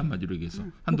있는 거 아니야, 한마디로 얘기해서.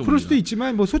 뭐 그럴 수도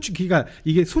있지만 뭐 소추기가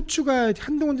이게 소추가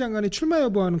한동훈 장관의 출마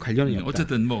여부와는 관련이 없다.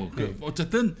 어쨌든 뭐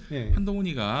어쨌든 네.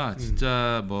 한동훈이가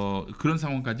진짜 뭐 그런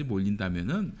상황까지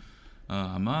몰린다면은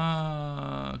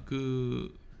아마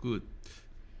그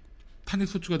탄핵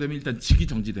소추가 되면 일단 직이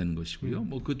정지되는 것이고요.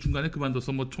 뭐 그 중간에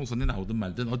그만둬서 뭐 총선에 나오든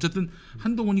말든 어쨌든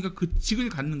한동훈이가 그 직을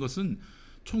갖는 것은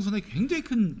총선에 굉장히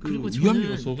큰 그 위험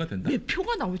요소가 된다. 몇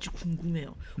표가 나올지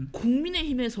궁금해요.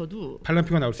 국민의힘에서도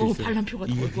반란표가 나올 수 있어요. 반란표가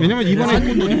나올 거. 왜냐면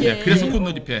이번에 그래서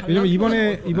꽃놀이패. 왜냐면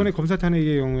이번에 검사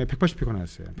탄핵의 경우에 180표가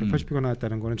나왔어요. 180표가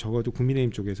나왔다는 거는 적어도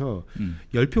국민의힘 쪽에서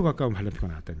 10표 가까운 반란표가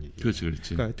나왔다는 얘기예요. 그렇지.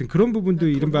 그러니까 하여튼 그런 부분도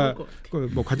이른바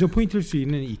뭐 관전 포인트일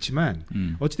수는 있지만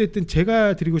어찌됐든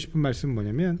제가 드리고 싶은 말씀은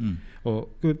뭐냐면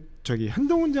저기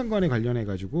한동훈 장관에 관련해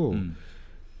가지고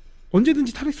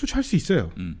언제든지 탄핵 소추할 수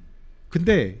있어요.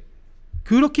 근데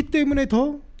그렇기 때문에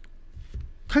더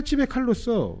칼집의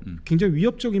칼로서 굉장히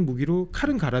위협적인 무기로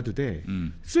칼은 갈아두되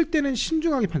쓸 때는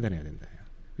신중하게 판단해야 된다.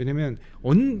 왜냐하면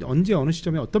언제 어느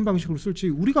시점에 어떤 방식으로 쓸지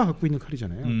우리가 갖고 있는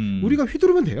칼이잖아요. 우리가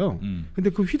휘두르면 돼요. 근데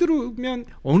그 휘두르면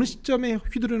어느 시점에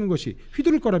휘두르는 것이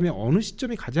휘두를 거라면 어느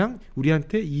시점이 가장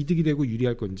우리한테 이득이 되고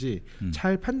유리할 건지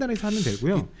잘 판단해서 하면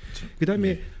되고요.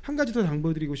 그다음에 한 가지 더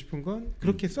당부드리고 싶은 건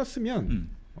그렇게 썼으면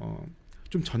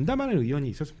좀 전담하는 의원이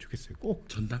있었으면 좋겠어요. 꼭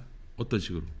전담? 어떤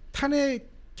식으로?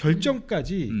 탄핵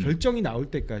결정까지 결정이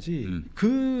나올 때까지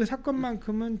그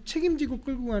사건만큼은 책임지고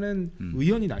끌고 가는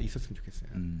의원이 있었으면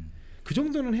좋겠어요. 그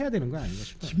정도는 해야 되는 거 아닌가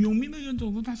싶어요. 김용민 의원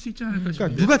정도는 할 수 있지 않을까 싶은데.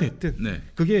 그러니까 누가 됐든 네.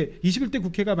 그게 21대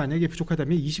국회가 만약에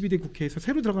부족하다면 22대 국회에서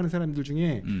새로 들어가는 사람들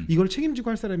중에 이걸 책임지고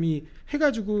할 사람이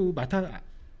해가지고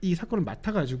이 사건을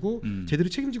맡아가지고 제대로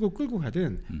책임지고 끌고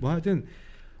가든 뭐 하든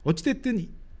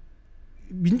어찌됐든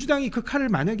민주당이 그 칼을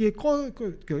만약에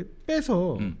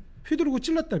빼서 휘두르고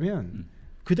찔렀다면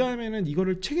그 다음에는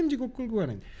이거를 책임지고 끌고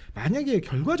가는 만약에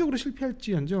결과적으로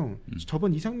실패할지언정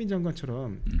저번 이상민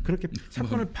장관처럼 그렇게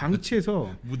사건을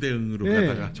방치해서 무대응으로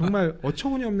가다가 정말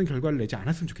어처구니 없는 결과를 내지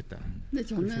않았으면 좋겠다. 근데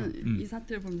저는 이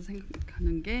사태를 보면서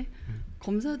생각하는 게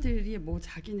검사들이 뭐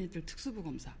자기네들 특수부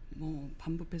검사, 뭐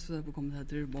반부패 수사부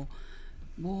검사들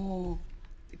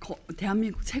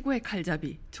대한민국 최고의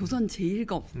칼잡이, 조선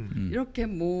제1검 이렇게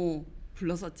뭐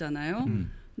불렀었잖아요.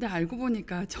 근데 알고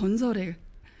보니까 전설의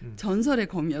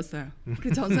검이었어요.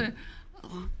 그 전설에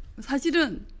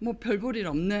사실은 뭐 별 볼 일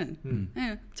없는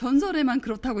전설에만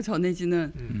그렇다고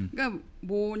전해지는. 그러니까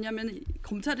뭐냐면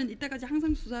검찰은 이때까지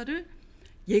항상 수사를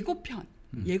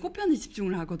예고편에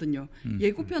집중을 하거든요.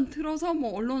 예고편 틀어서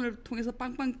뭐 언론을 통해서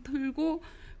빵빵 틀고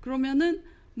그러면은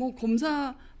뭐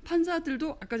검사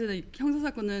판사들도 아까 전에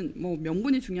형사사건은 뭐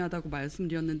명분이 중요하다고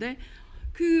말씀드렸는데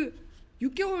그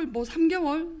 6개월 뭐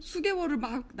 3개월 수개월을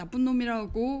막 나쁜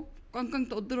놈이라고 꽝꽝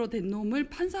떠들어댄 놈을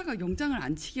판사가 영장을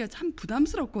안 치기가 참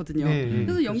부담스럽거든요.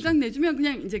 그래서 영장 내주면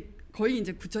그냥 이제 거의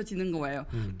이제 굳혀지는 거예요.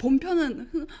 본편은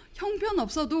형편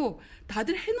없어도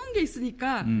다들 해놓은 게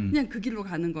있으니까 그냥 그 길로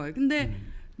가는 거예요. 근데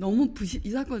이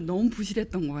사건은 너무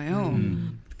부실했던 거예요.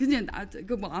 그냥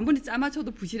뭐 아무리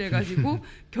짜맞춰도 부실해가지고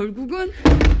결국은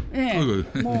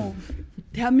뭐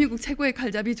대한민국 최고의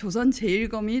칼잡이 조선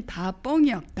제1검이 다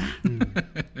뻥이었다.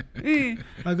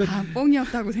 다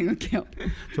뻥이었다고 생각해요.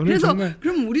 그래서 정말...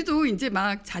 그럼 우리도 이제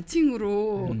막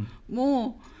자칭으로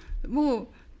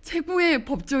뭐 최고의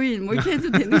법조인 뭐 이렇게 해도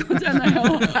되는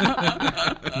거잖아요.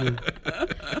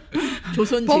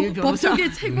 조선 제일 변호사.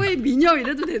 법조계 최고의 미녀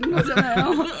이래도 되는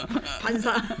거잖아요.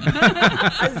 반사.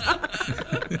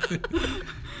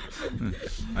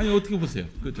 아니 어떻게 보세요?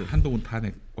 그 한동훈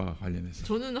탄핵과 관련해서.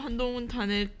 저는 한동훈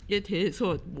탄핵에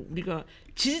대해서 뭐 우리가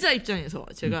지지자 입장에서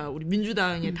제가 우리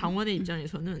민주당의 당원의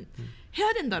입장에서는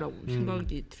해야 된다라고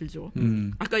생각이 들죠.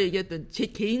 아까 얘기했던 제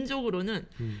개인적으로는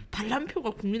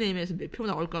반란표가 국민의힘에서 몇 표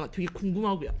나올까가 되게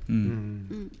궁금하고요.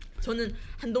 저는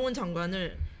한동훈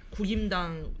장관을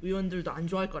국임당 의원들도 안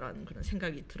좋아할 거라는 그런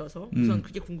생각이 들어서 우선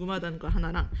그게 궁금하다는 거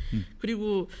하나랑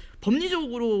그리고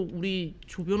법리적으로 우리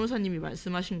조 변호사님이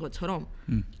말씀하신 것처럼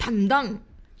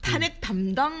탄핵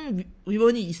담당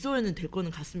의원이 있어야는 될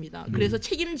거는 같습니다. 그래서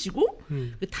책임지고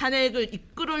그 탄핵을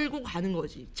이끌고 가는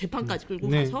거지. 재판까지 끌고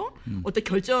가서 어떤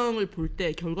결정을 볼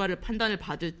때 결과를 판단을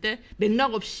받을 때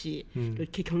맥락 없이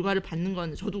이렇게 결과를 받는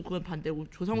건 저도 그건 반대고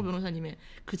조상호 변호사님의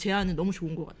그 제안은 너무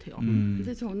좋은 것 같아요.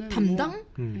 근데 저는 담당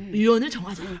의원을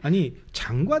정하자. 아니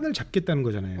장관을 잡겠다는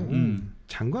거잖아요.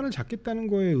 장관을 잡겠다는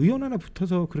거에 의원 하나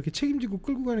붙어서 그렇게 책임지고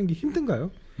끌고 가는 게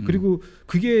힘든가요? 그리고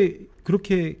그게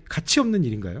그렇게 가치 없는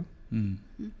일인가요?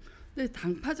 근데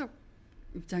당파적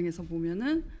입장에서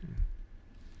보면은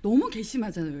너무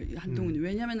괘씸하잖아요, 한동훈이.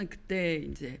 왜냐하면은 그때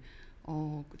이제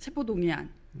체포동의안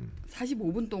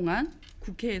 45분 동안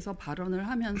국회에서 발언을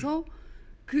하면서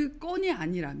그 건이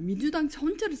아니라 민주당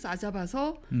전체를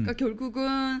싸잡아서 그러니까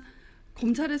결국은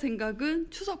검찰의 생각은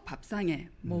추석 밥상에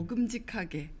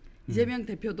먹음직하게 이재명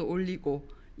대표도 올리고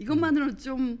이것만으로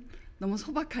좀 너무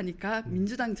소박하니까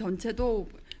민주당 전체도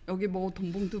여기 뭐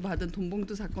돈봉투 받은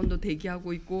돈봉투 사건도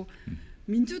대기하고 있고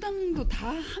민주당도 다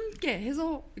함께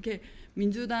해서 이렇게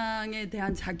민주당에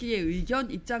대한 자기의 의견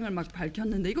입장을 막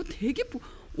밝혔는데 이거 되게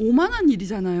오만한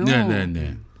일이잖아요.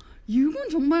 네네네. 이건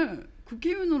정말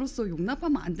국회의원으로서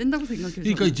용납하면 안 된다고 생각해요.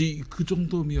 그러니까 이제 그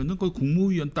정도면은 거의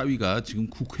국무위원 따위가 지금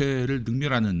국회를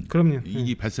능멸하는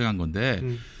일이 발생한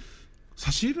건데.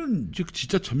 사실은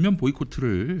진짜 전면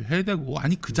보이콧을 해야 되고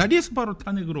아니 그 자리에서 바로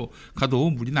탄핵으로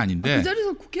가도 무리는 아닌데 그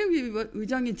자리에서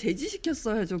국회의장이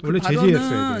제지시켰어야죠. 그 원래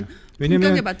제지했어야 돼요.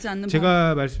 왜냐하면 맞지 않는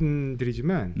제가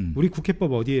말씀드리지만 우리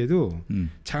국회법 어디에도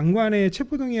장관의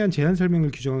체포동의안 제한 설명을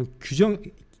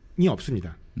규정이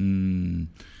없습니다. 국회법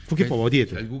그러니까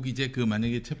어디에도. 결국 이제 그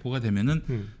만약에 체포가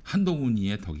되면은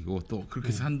한동훈이의 덕이고 또 그렇게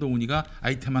해서 한동훈이가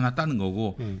아이템 하나 따는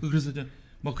거고 그래서 이제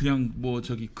뭐 그냥 뭐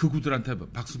저기 극우들한테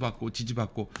박수 받고 지지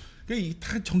받고 이게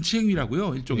다 정치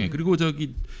행위라고요 일종의. 그리고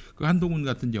저기 그 한동훈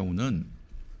같은 경우는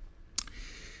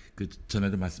그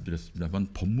전에도 말씀드렸습니다만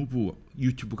법무부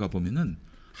유튜브 가 보면은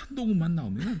한동훈만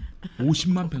나오면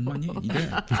 50만 100만이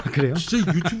이래. 그래요?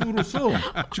 진짜 유튜브로서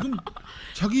지금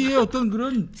자기의 어떤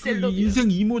그런 그 인생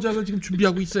이모작을 지금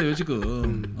준비하고 있어요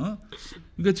지금.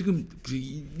 그러니까 지금 그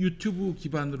유튜브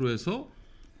기반으로 해서.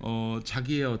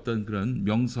 자기의 어떤 그런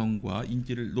명성과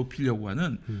인기를 높이려고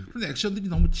하는 그런 액션들이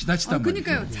너무 지나치단 말이에요.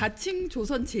 그러니까요. 자칭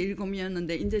조선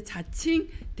제1검이었는데 이제 자칭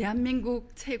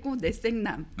대한민국 최고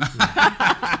뇌생남.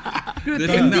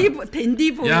 그리고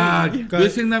댄디보. 야, 그러니까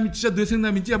뇌생남이 진짜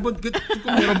뇌생남인지 한번 그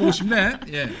뚜껑 열어보고 싶네.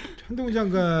 예. 한동훈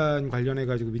장관 관련해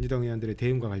가지고 민주당 의원들의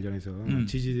대응과 관련해서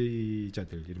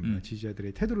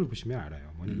지지자들의 태도를 보시면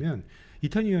알아요. 뭐냐면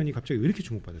이탄희 의원이 갑자기 왜 이렇게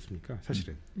주목받았습니까?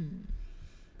 사실은.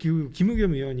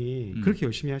 김의겸 의원이 그렇게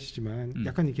열심히 하시지만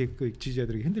약간 이렇게 그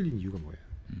지지자들에게 흔들리는 이유가 뭐예요?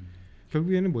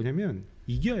 결국에는 뭐냐면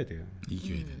이겨야 돼요.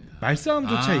 이겨야 된다.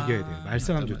 말싸움조차 이겨야 돼요.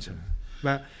 말싸움조차.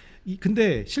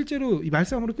 근데 실제로 이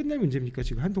말싸움으로 끝날 문제입니까?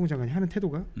 지금 한동훈 장관이 하는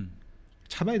태도가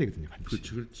잡아야 되거든요. 반드시.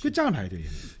 그렇지. 끝장을 봐야 돼요.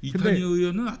 이탄희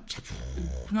의원은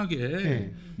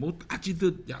차분하게 뭐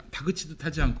따지듯 다그치듯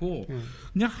하지 않고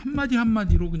그냥 한마디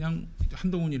한마디로 그냥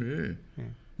한동훈이를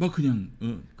뭐 그냥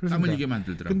땀 흘리게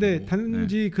만들더라고요. 근데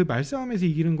단지 그 말싸움에서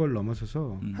이기는 걸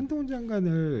넘어서서 한동훈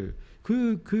장관을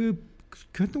그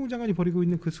한동훈 장관이 벌이고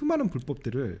있는 그 수많은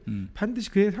불법들을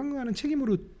반드시 그에 상응하는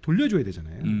책임으로 돌려줘야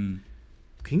되잖아요.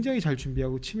 굉장히 잘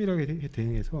준비하고 치밀하게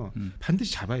대응해서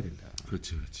반드시 잡아야 된다.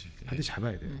 그렇지. 반드시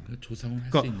잡아야 돼요. 조사는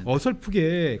할 수 있는.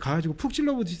 어설프게 가가지고 푹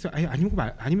찔러보지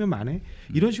아니면 만해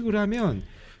이런 식으로 하면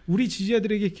우리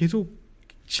지지자들에게 계속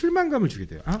실망감을 주게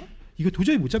돼요. 이거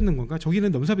도저히 못 잡는 건가?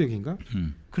 저기는 넘사벽인가?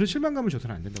 그런 실망감을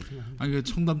줘서는 안 된다고 생각합니다. 아니,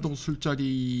 청담동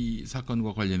술자리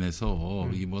사건과 관련해서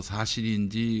이게 뭐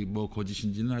사실인지 뭐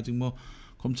거짓인지는 아직 뭐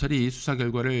검찰이 수사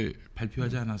결과를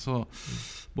발표하지 않아서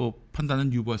뭐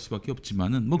판단은 유보할 수밖에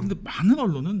없지만은 뭐 근데 많은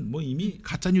언론은 뭐 이미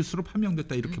가짜 뉴스로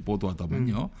판명됐다 이렇게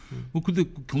보도하다만요. 뭐 근데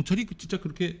경찰이 진짜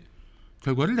그렇게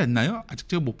결과를 냈나요? 아직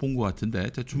제가 못 본 것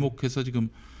같은데 제가 주목해서 지금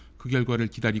그 결과를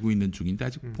기다리고 있는 중인데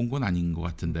아직 본 건 아닌 것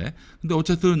같은데. 근데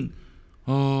어쨌든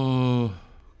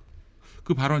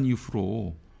그 발언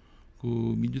이후로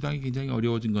그 민주당이 굉장히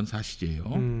어려워진 건 사실이에요.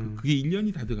 그게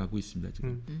 1년이 다 돼가고 있습니다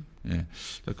지금. 예,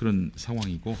 그런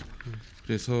상황이고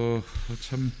그래서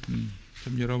참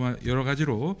여러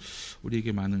가지로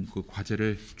우리에게 많은 그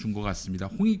과제를 준 것 같습니다.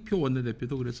 홍익표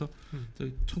원내대표도 그래서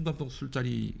청담동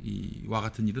술자리와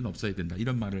같은 일은 없어야 된다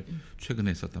이런 말을 최근에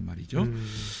했었단 말이죠.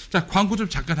 자, 광고 좀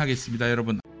잠깐 하겠습니다,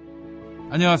 여러분.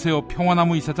 안녕하세요,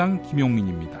 평화나무 이사장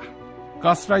김용민입니다.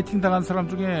 가스라이팅 당한 사람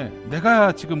중에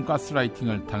내가 지금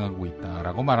가스라이팅을 당하고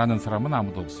있다라고 말하는 사람은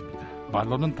아무도 없습니다.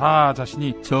 말로는 다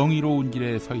자신이 정의로운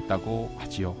길에 서 있다고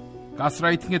하지요.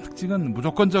 가스라이팅의 특징은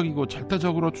무조건적이고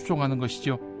절대적으로 추종하는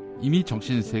것이죠. 이미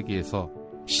정신세계에서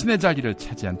신의 자리를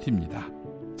차지한 팀입니다.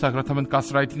 자, 그렇다면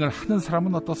가스라이팅을 하는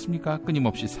사람은 어떻습니까?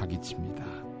 끊임없이 사기칩니다.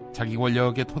 자기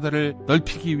권력의 토대를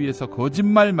넓히기 위해서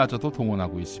거짓말마저도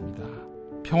동원하고 있습니다.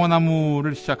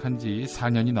 평화나무를 시작한 지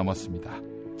 4년이 넘었습니다.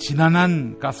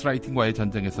 지난한 가스라이팅과의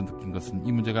전쟁에서 느낀 것은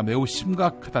이 문제가 매우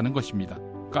심각하다는 것입니다.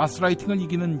 가스라이팅을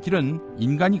이기는 길은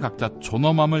인간이 각자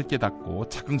존엄함을 깨닫고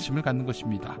자긍심을 갖는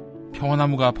것입니다.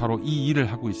 평화나무가 바로 이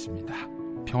일을 하고 있습니다.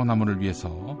 평화나무를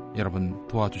위해서 여러분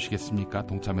도와주시겠습니까?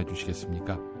 동참해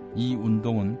주시겠습니까? 이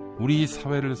운동은 우리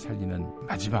사회를 살리는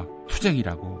마지막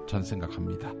투쟁이라고 전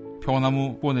생각합니다.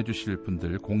 평화나무 후원해 주실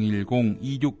분들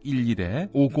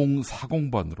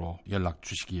 010-2611-5040번으로 연락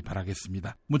주시기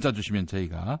바라겠습니다. 문자 주시면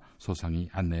저희가 소상히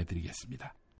안내해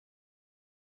드리겠습니다.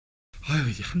 아유,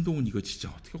 이제 한동훈 이거 진짜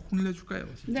어떻게 혼을 내줄까요?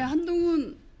 진짜. 네,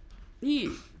 한동훈이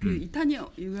그 이탄희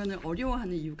의원을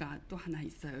어려워하는 이유가 또 하나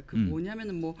있어요. 그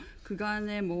뭐냐면은 뭐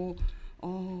그간에 뭐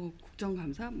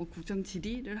국정감사, 뭐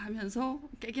국정질의를 하면서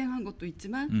깨갱한 것도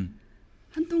있지만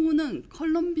한동훈은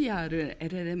콜롬비아를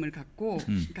LLM을 갖고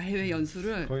그러니까 해외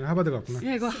연수를 거의 하버드 갔구나.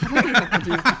 예, 그거 하버드를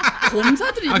갔거든요.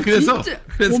 검사들이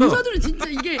그래서 검사들이 진짜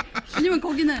이게 왜냐면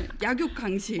거기는 약육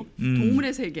강식,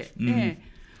 동물의 세계. 예.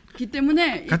 그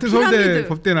때문에 같은 서울대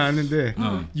법대 나왔는데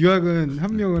유학은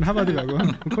한 명은 하버드 가고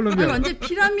콜롬비아. 완전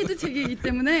피라미드 체계이기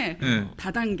때문에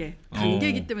다단계,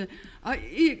 단계이기 때문에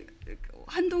이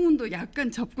한동훈도 약간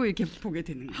접고 이렇게 보게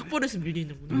되는 거예요. 학벌에서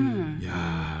밀리는구나.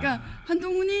 그러니까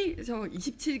한동훈이 저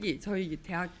 27기 저희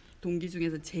대학 동기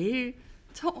중에서 제일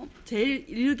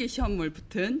일개 시험을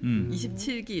붙은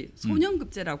 27기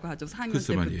소년급제라고 하죠. 4학년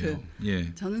때 붙은.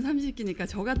 예. 저는 30기니까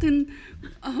저 같은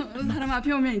사람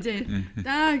앞에 오면 이제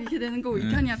딱 이렇게 되는 거고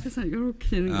이탄희 앞에서는 이렇게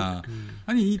되는 거.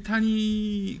 아니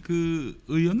이탄희 그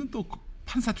의원은 또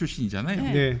판사 출신이잖아요.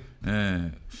 네.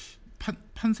 네.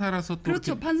 판사라서 또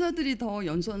그렇죠. 판사들이 더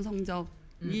연수원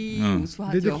성적이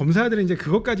우수하죠. 근데 검사들은 이제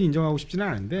그것까지 인정하고 싶지는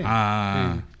않은데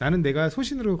네. 나는 내가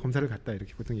소신으로 검사를 갔다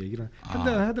이렇게 보통 얘기를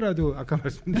한다 하더라도 아까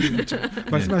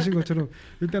말씀하신 것처럼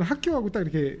일단 학교하고 딱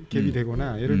이렇게 갭이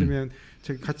되거나 예를 들면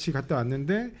제가 같이 갔다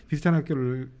왔는데 비슷한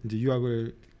학교를 이제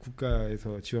유학을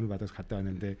국가에서 지원을 받아서 갔다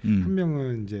왔는데 한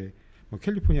명은 이제 뭐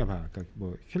캘리포니아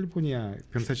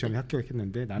변호사 시험에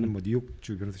합격했는데 나는 뭐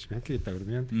뉴욕주 변호사 시험에 합격했다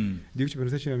그러면 뉴욕주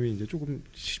변호사 시험이 이제 조금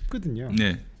쉽거든요.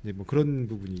 네. 이제 뭐 그런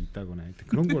부분이 있다거나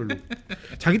그런 걸로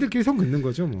자기들끼리 선 긋는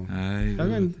거죠. 뭐.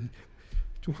 그러면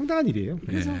좀 황당한 일이에요.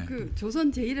 그래서 그 조선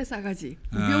제1의 싸가지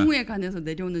우병우에 관해서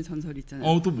내려오는 전설이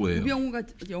있잖아요. 또 뭐예요? 우병우가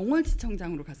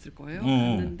영월지청장으로 갔을 거예요.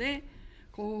 갔는데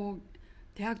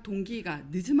대학 동기가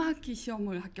늦음학기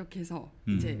시험을 합격해서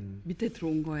이제 밑에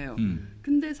들어온 거예요.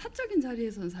 근데 사적인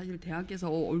자리에서는 사실 대학에서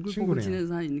얼굴 보고 지내는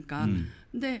사이니까.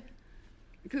 근데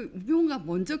그 우병우가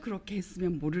먼저 그렇게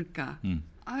했으면 모를까.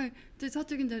 이제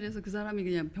사적인 자리에서 그 사람이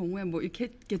그냥 병우에 뭐 이렇게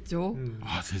했겠죠.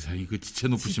 세상에 그 지체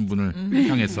높으신 분을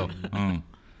향해서.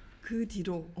 그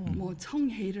뒤로 뭐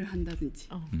청해를 한다든지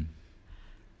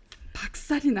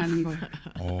박살이 나는 거예요.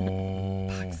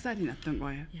 박살이 났던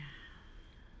거예요.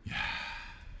 야.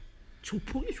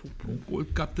 조폭이 조폭.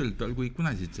 꼴값들 떨고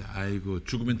있구나 진짜. 아이고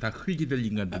죽으면 다 흙이 될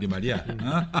인간들이 말이야.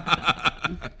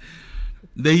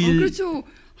 내일. 그렇죠.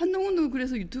 한동훈도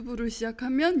그래서 유튜브를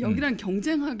시작하면 여기랑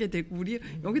경쟁하게 되고 우리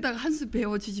여기다가 한 수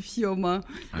배워 주십시오 막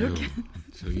이렇게.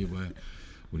 저기 뭐야.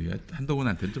 우리가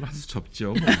한동훈한테는 좀 한 수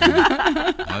접죠. 뭐.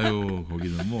 아유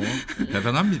거기는 뭐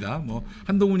대단합니다. 뭐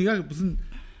한동훈이가 무슨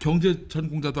경제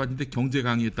전공자도 아닌데 경제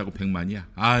강의했다고 100만이야.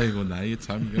 아이고 나이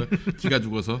참 기가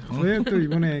죽어서. 저희 또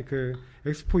이번에 그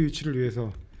엑스포 유치를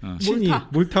위해서 신이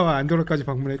몰타와 안도라까지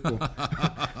방문했고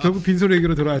결국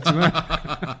빈소레기로 돌아왔지만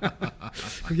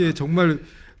그게 정말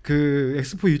그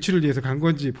엑스포 유치를 위해서 간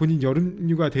건지 본인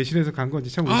여름휴가 대신해서 간 건지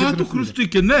참 또 그럴 수도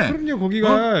있겠네. 그럼요.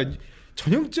 거기가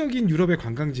전형적인 유럽의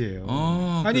관광지예요.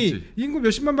 아니 그렇지. 인구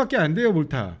몇십만밖에 안 돼요,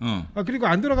 몰타. 그리고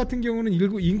안도라 같은 경우는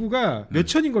인구가 몇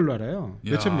천인 걸로 알아요.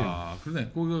 몇천 명.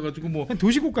 그러네. 거기 가가지고 뭐 한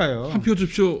도시국가예요. 한 표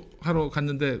줍쇼 하러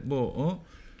갔는데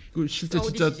그 실제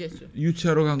진짜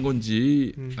유치하러 간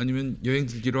건지 아니면 여행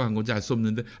즐기러 간 건지 알 수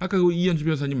없는데 아까 그 이현주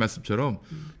변호사님 말씀처럼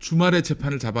주말에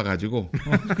재판을 잡아가지고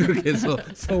그렇게 해서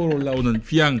서울 올라오는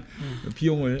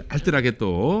비용을 알뜰하게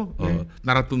또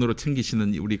나라 돈으로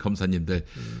챙기시는 우리 검사님들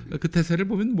그 태세를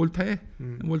보면 몰타에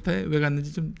왜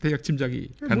갔는지 좀 대략 짐작이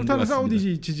가는 것 같습니다. 몰타는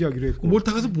사우디 지지하기로 했고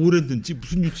몰타 가서 뭘 했는지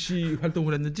무슨 유치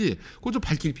활동을 했는지 그거 좀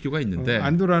밝힐 필요가 있는데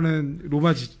안도라는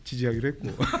로마 지지하기로 했고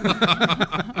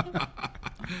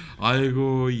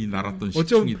아이고 이 나라 돈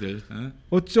식충이들.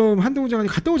 어쩜 한동훈 장관이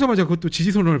갔다 오자마자 그것도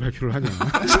지지 선언을 발표를 하냐.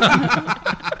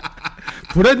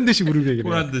 보란 듯이 물을 베기네.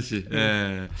 보란 듯이.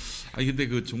 예. 근데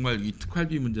그 정말 이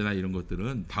특활비 문제나 이런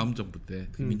것들은 다음 정부 때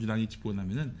민주당이 집권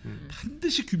하면은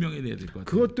반드시 규명해내야 될 것 같아요.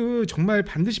 그것도 정말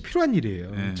반드시 필요한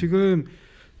일이에요. 지금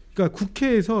그러니까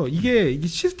국회에서 이게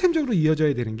시스템적으로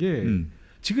이어져야 되는 게.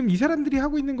 지금 이 사람들이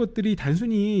하고 있는 것들이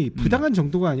단순히 부당한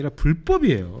정도가 아니라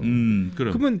불법이에요.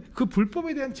 그러면 그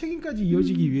불법에 대한 책임까지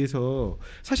이어지기 위해서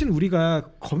사실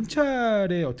우리가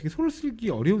검찰에 어떻게 손을 쓰기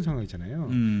어려운 상황이잖아요.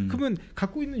 그러면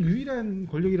갖고 있는 유일한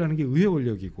권력이라는 게 의회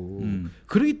권력이고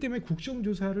그렇기 때문에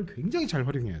국정조사를 굉장히 잘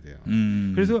활용해야 돼요.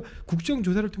 그래서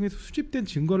국정조사를 통해서 수집된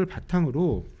증거를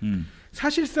바탕으로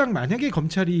사실상 만약에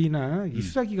검찰이나 이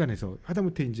수사기관에서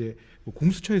하다못해 이제 뭐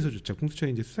공수처에서조차 공수처에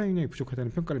이제 수사 역량이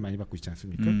부족하다는 평가를 많이 받고 있지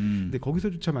않습니까? 근데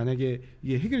거기서조차 만약에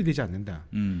이게 해결이 되지 않는다.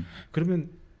 그러면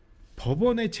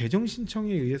법원의 재정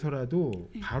신청에 의해서라도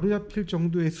바로잡힐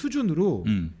정도의 수준으로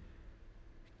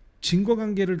증거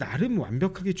관계를 나름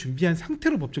완벽하게 준비한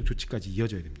상태로 법적 조치까지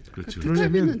이어져야 됩니다. 그렇죠.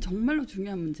 특활비는 정말로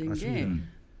중요한 문제인 맞습니다. 게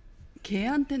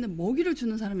걔한테는 먹이를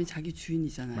주는 사람이 자기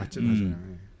주인이잖아요.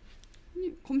 맞아요.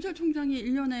 검찰총장이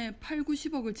 1년에 8,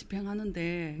 90억을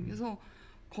집행하는데 그래서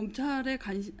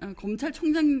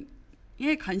검찰총장의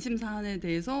관심 사안에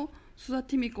대해서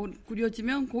수사팀이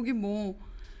꾸려지면 거기 뭐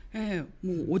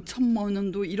 5천만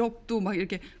원도 1억도 막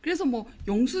이렇게 그래서 뭐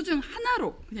영수증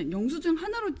하나로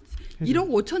 1억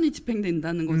 5천이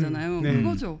집행된다는 거잖아요. 네.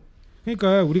 그거죠.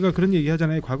 그러니까 우리가 그런 얘기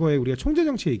하잖아요. 과거에 우리가 총재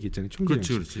정치 얘기했잖아요. 총재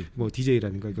그렇지, 정치. 그렇지. 뭐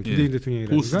DJ라든가 김대중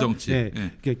대통령이라든가 보수 정치.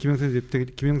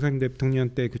 김영삼 대통령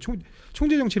때 그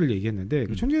총재 정치를 얘기했는데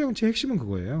그 총재 정치의 핵심은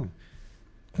그거예요.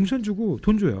 공천 주고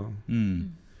돈 줘요.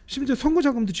 심지어 선거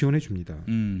자금도 지원해 줍니다.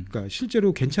 그러니까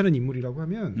실제로 괜찮은 인물이라고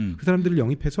하면 그 사람들을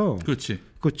영입해서 그렇지.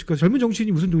 그러니까 젊은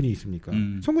정치인이 무슨 돈이 있습니까?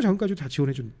 선거 자금까지 다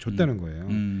지원해 줬다는 거예요.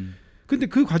 근데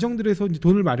그 과정들에서 이제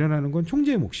돈을 마련하는 건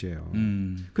총재의 몫이에요.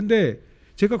 근데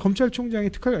제가 검찰총장의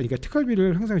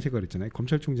특활비를 항상 제가 그랬잖아요.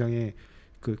 검찰총장의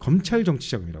그 검찰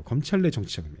정치자금이라고 검찰 내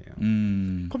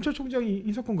정치자금이에요. 검찰총장이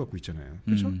인사권 갖고 있잖아요.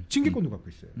 그렇죠? 징계권도 갖고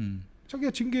있어요.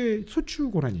 자기가 징계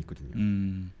소추 권한이 있거든요.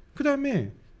 그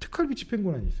다음에 특활비 집행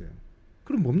권한이 있어요.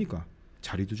 그럼 뭡니까?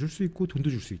 자리도 줄 수 있고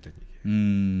돈도 줄 수 있다는 얘기예요.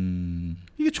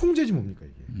 이게 총재지 뭡니까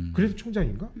이게? 그래서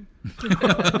총장인가?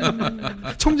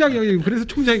 총장이 그래서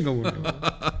총장인가 보네요.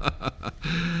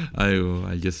 아유,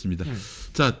 알겠습니다.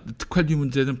 자, 특활비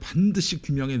문제는 반드시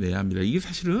규명해내야 합니다. 이게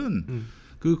사실은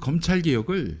그 검찰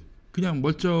개혁을 그냥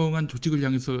멀쩡한 조직을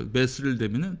향해서 매스를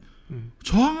대면은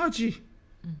저항하지.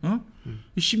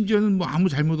 심지어는 뭐 아무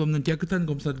잘못 없는 깨끗한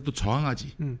검사들도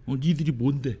저항하지. 니들이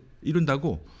뭔데?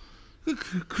 이런다고.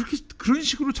 그런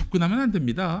식으로 접근하면 안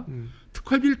됩니다.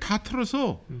 특활비를 다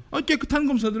털어서 깨끗한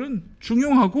검사들은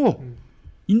중용하고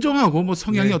인정하고 뭐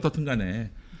성향이 어떻든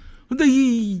간에. 근데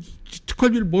이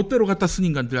특활비를 멋대로 갖다 쓴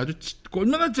인간들 아주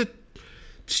얼마나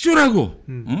치졸하고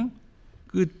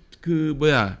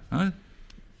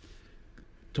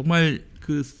정말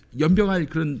그 연병할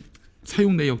그런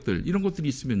사용 내역들 이런 것들이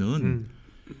있으면은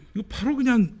이거 바로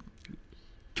그냥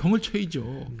경을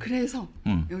쳐야죠. 그래서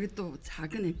여기 또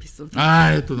작은 에피소드.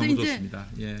 또 너무 좋습니다.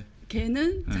 예.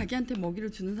 걔는 자기한테 먹이를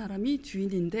주는 사람이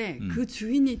주인인데 그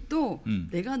주인이 또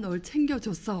내가 널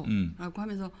챙겨줬어라고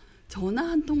하면서 전화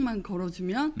한 통만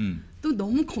걸어주면 또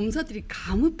너무 검사들이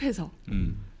감읍해서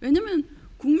왜냐면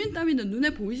국민 따위는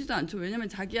눈에 보이지도 않죠. 왜냐면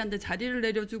자기한테 자리를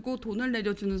내려주고 돈을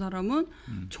내려주는 사람은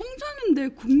총장인데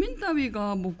국민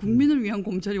따위가 뭐 국민을 위한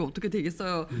검찰이 어떻게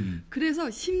되겠어요.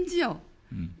 그래서 심지어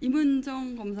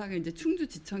임은정 검사가 이제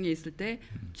충주지청에 있을 때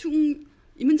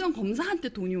임은정 검사한테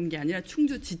돈이 온 게 아니라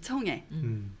충주지청에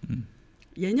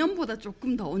예년보다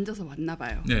조금 더 얹어서 왔나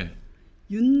봐요. 네.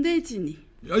 윤대진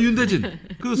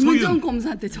그 소윤 임은정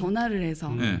검사한테 전화를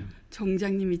해서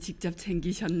총장님이 직접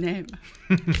챙기셨네.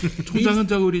 총장은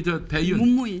우리 대윤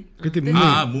문무일 그때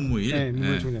문무일. 네,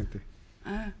 문무일 총장 때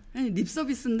립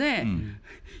서비스인데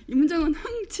이 문장은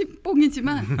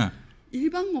흥칫뽕이지만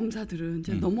일반 검사들은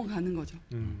이제 넘어가는 거죠.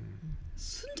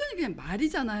 순전히 그냥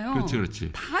말이잖아요. 그렇지.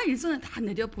 다 일선에 다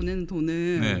내려 보내는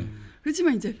돈은. 네.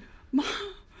 그렇지만 이제 막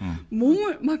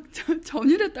몸을 막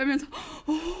전율에 떨면서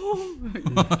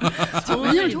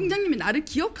왜냐면 총장님이 나를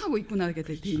기억하고 입고 나게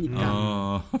될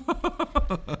테니까.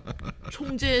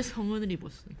 총재의 성은을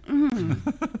입었어요.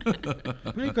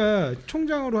 그러니까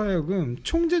총장으로 하여금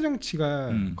총재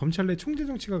정치가 검찰 내 총재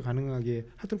정치가 가능하게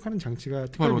하도록 하는 장치가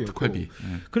특활비였고. 네.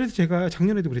 그래서 제가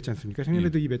작년에도 그랬지 않습니까?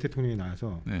 작년에도 이 멧돼통령이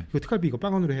나와서 이거 특활비 이거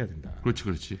빵원으로 해야 된다.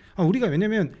 그렇지. 우리가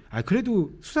왜냐면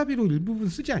그래도 수사비로 일부분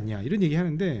쓰지 않냐 이런 얘기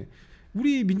하는데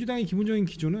우리 민주당의 기본적인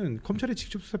기조는 검찰의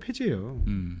직접 수사 폐지예요.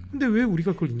 근데 왜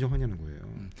우리가 그걸 인정하냐는 거예요.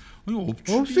 아니,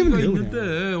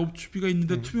 업추비가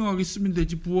있는데 투명하게 쓰면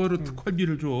되지 뭐하러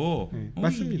특활비를 줘.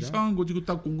 맞습니다. 이상한 거지. 그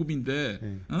딱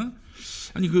공급인데.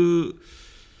 아니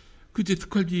이제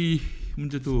특활비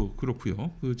문제도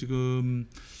그렇고요. 지금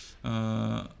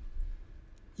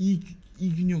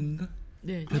이균영인가?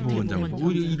 네, 대법원장.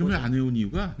 오히려 이름을 안 외운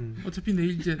이유가 어차피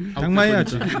내일 이제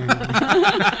당마해야지.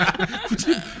 굳이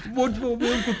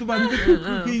외울 것도 많은데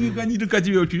그 인간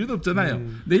이름까지 외울 필요는 없잖아요.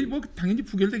 내일 당연히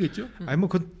부결되겠죠. 아니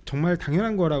그건 정말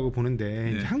당연한 거라고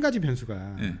보는데 이제 한 가지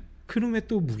변수가 그놈의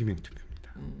또 무기명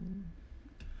투표입니다.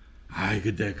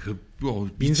 근데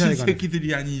미친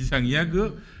새끼들이 아닌 이상이야.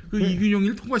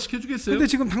 이균용이를 통과시켜주겠어요? 근데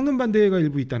지금 당론 반대가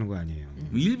일부 있다는 거 아니에요?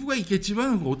 일부가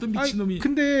있겠지만 어떤 미친놈이.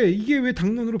 근데 이게 왜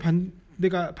당론으로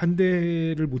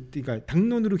반대를 그러니까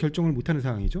당론으로 결정을 못하는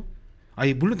상황이죠?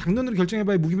 물론 당론으로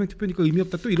결정해봐야 무기명 투표니까 의미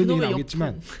없다 또 이런 얘기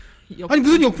나오겠지만. 아니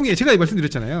무슨 역풍이에요? 제가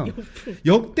말씀드렸잖아요.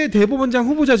 역대 대법원장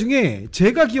후보자 중에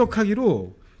제가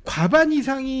기억하기로 과반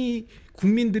이상이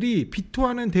국민들이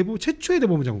비토하는 최초의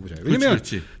대법원장 후보자예요. 왜냐면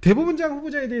그렇지. 대법원장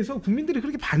후보자에 대해서 국민들이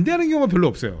그렇게 반대하는 경우가 별로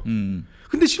없어요.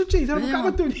 근데 실제 이 사람을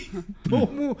까봤더니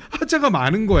너무 하자가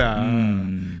많은 거야.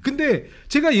 근데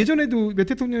제가 예전에도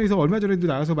멧돼통령에서 얼마 전에도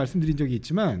나와서 말씀드린 적이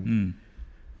있지만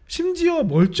심지어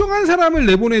멀쩡한 사람을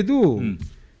내보내도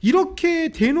이렇게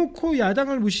대놓고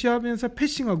야당을 무시하면서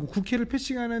패싱하고 국회를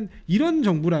패싱하는 이런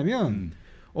정부라면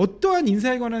어떠한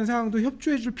인사에 관한 사항도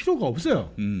협조해 줄 필요가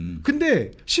없어요.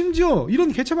 근데 심지어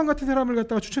이런 개차반 같은 사람을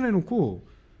갖다가 추천해놓고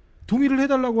동의를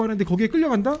해달라고 하는데 거기에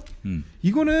끌려간다?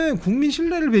 이거는 국민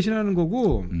신뢰를 배신하는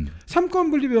거고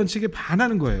삼권분립의 원칙에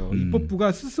반하는 거예요.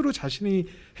 입법부가 스스로 자신이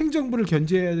행정부를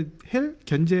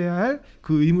견제해야 할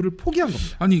그 의무를 포기한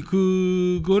겁니다. 아니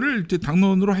그거를 이제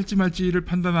당론으로 할지 말지를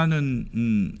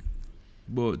판단하는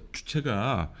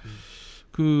주체가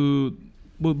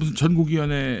무슨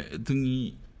전국위원회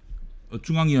등이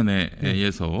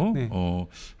중앙위원회에서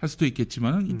할 수도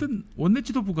있겠지만 일단 원내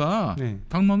지도부가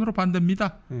당론으로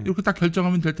반대입니다. 이렇게 딱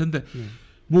결정하면 될 텐데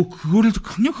그거를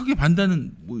강력하게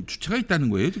반대하는 주체가 있다는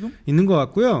거예요 지금? 있는 것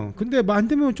같고요. 근데 안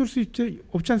되면 어쩔 수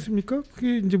없지 않습니까?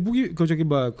 그게 이제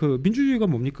민주주의가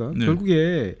뭡니까?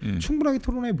 결국에 충분하게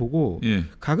토론해 보고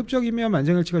가급적이면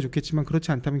만장일치가 좋겠지만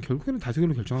그렇지 않다면 결국에는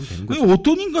다수결로 결정하면 되는 거죠.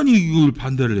 어떤 인간이 이걸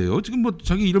반대를 해요? 지금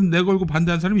자기 이름 내걸고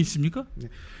반대한 사람이 있습니까?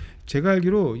 제가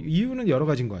알기로 이유는 여러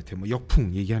가지인 것 같아요.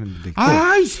 역풍 얘기하는 분도 있고.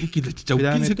 이 새끼들 진짜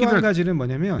웃긴 새끼들. 또 한 가지는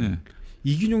뭐냐면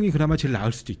이균용이 그나마 제일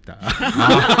나을 수도 있다.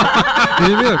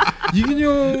 왜냐면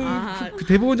이균용 그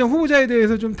대법원장 후보자에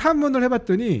대해서 좀 탐문을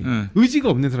해봤더니 의지가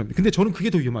없는 사람. 근데 저는 그게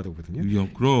더 위험하다거든요.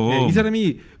 그럼. 이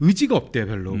사람이 의지가 없대요,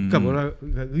 별로. 그러니까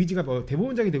의지가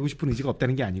대법원장이 되고 싶은 의지가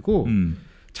없다는 게 아니고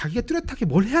자기가 뚜렷하게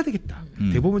뭘 해야 되겠다.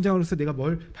 대법원장으로서 내가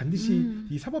뭘 반드시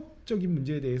이 사법적인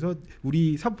문제에 대해서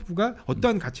우리 사법부가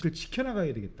어떠한 가치를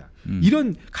지켜나가야 되겠다.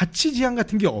 이런 가치 지향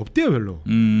같은 게 없대요, 별로.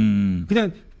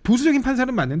 그냥 보수적인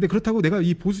판사는 맞는데 그렇다고 내가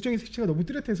이 보수적인 색채가 너무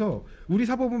뚜렷해서 우리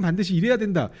사법은 반드시 이래야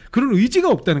된다. 그런 의지가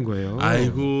없다는 거예요.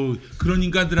 아이고 그런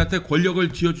인간들한테 권력을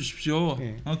쥐어주십시오.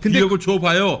 권력을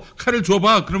줘봐요. 칼을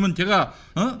줘봐. 그러면 걔가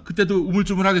그때도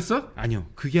우물쭈물하겠어? 아니요.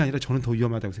 그게 아니라 저는 더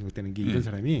위험하다고 생각되는 게 이런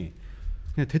사람이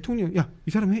그냥 대통령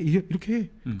이 사람 해 이렇게 해.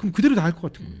 그럼 그대로 나갈 것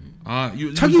같은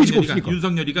거예요. 자기 의지가 없으니까.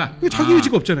 윤석열이가 자기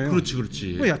의지가 없잖아요.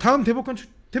 그렇지. 다음 대법관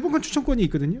추천권이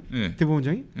있거든요.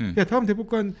 대법원장이. 다음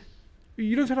대법관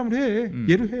이런 사람을 해.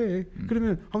 얘를 해.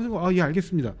 그러면 아무튼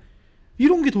알겠습니다.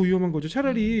 이런 게 더 위험한 거죠.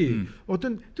 차라리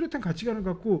어떤 뚜렷한 가치관을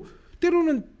갖고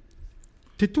때로는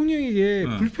대통령에게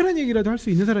불편한 얘기라도 할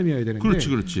수 있는 사람이어야 되는데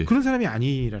그렇지. 그런 사람이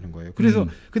아니라는 거예요. 그래서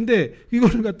근데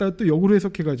이거를 갖다가 또 역으로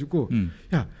해석해가지고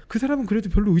그 사람은 그래도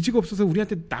별로 의지가 없어서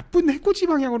우리한테 나쁜 해코지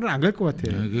방향으로는 안 갈 것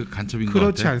같아요. 간첩인 것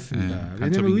그렇지 같아. 않습니다.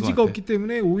 왜냐하면 의지가 없기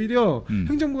때문에 오히려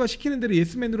행정부가 시키는 대로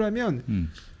예스맨으로 하면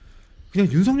그냥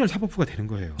윤석열 사법부가 되는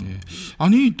거예요.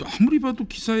 아니 아무리 봐도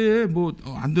기사에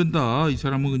안 된다. 이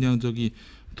사람은 그냥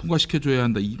통과시켜줘야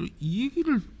한다. 이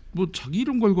얘기를 자기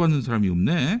이름 걸고 하는 사람이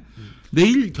없네.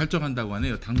 내일 결정한다고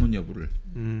하네요. 당론 여부를.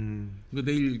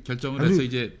 내일 결정을 해서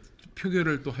이제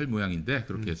표결을 또 할 모양인데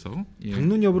그렇게 해서 예.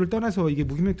 당론 여부를 떠나서 이게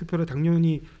무기명 투표로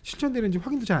당연히 실천되는지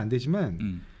확인도 잘 안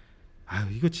되지만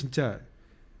이거 진짜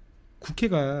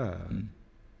국회가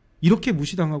이렇게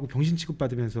무시당하고 병신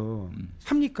취급받으면서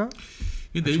합니까?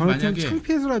 내일 만약에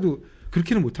창피해서라도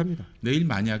그렇게는 못합니다. 내일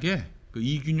만약에 그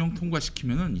이균용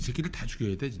통과시키면은 이 새끼를 다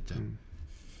죽여야 돼 진짜.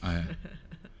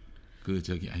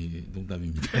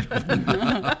 농담입니다.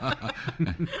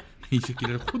 이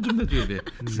새끼를 혼 좀 내줘야 돼.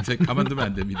 진짜 가만두면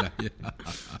안 됩니다.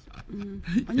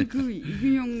 아니 그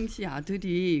이균용 씨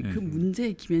아들이 그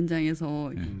문제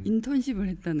김현장에서 인턴십을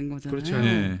했다는 거잖아요. 그렇죠.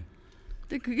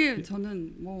 근데 그게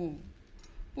저는 뭐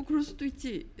그럴 수도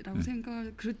있지라고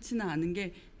생각. 그렇지는 않은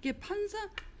게 이게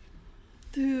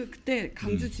그때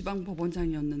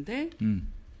강주지방법원장이었는데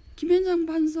김현장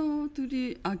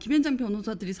김현장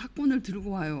변호사들이 사건을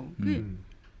들고 와요. 그게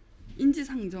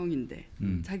인지상정인데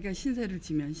자기가 신세를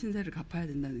지면 신세를 갚아야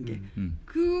된다는 게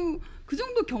그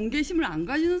정도 경계심을 안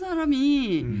가지는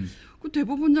사람이 그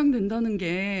대법원장 된다는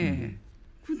게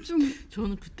그 좀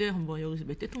저는 그때 한번 여기서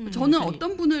멧돼통령 저는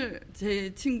어떤 분을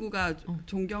제 친구가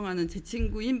존경하는 제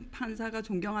친구인 판사가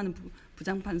존경하는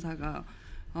부장 판사가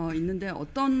있는데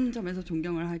어떤 점에서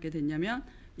존경을 하게 됐냐면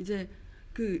이제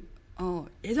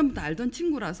예전부터 알던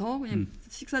친구라서 그냥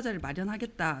식사 자리를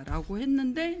마련하겠다라고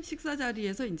했는데 식사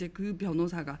자리에서 이제 그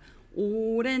변호사가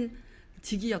오랜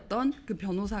직위였던 그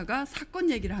변호사가 사건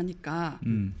얘기를 하니까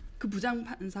그 부장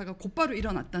판사가 곧바로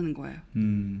일어났다는 거예요.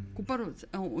 곧바로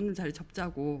오늘 자리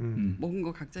접자고 먹은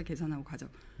거 각자 계산하고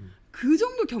가자고. 그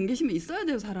정도 경계심이 있어야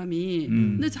돼요 사람이.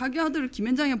 근데 자기 아들을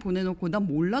김현장에 보내놓고 난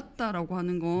몰랐다라고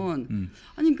하는 건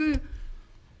아니 그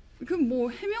뭐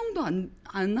해명도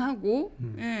안 하고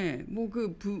뭐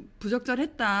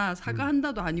부적절했다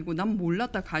사과한다도 아니고 난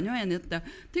몰랐다 관여해냈다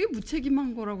되게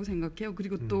무책임한 거라고 생각해요.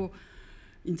 그리고 또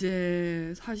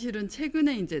이제 사실은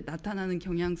최근에 이제 나타나는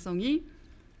경향성이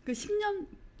그 10년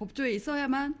법조에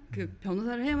있어야만 그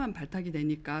변호사를 해야만 발탁이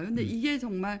되니까. 근데 이게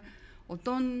정말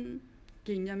어떤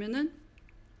게 있냐면은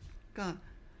그러니까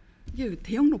이게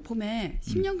대형 로펌에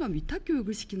 10년간 위탁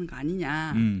교육을 시키는 거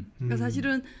아니냐. 그러니까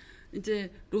사실은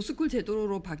이제 로스쿨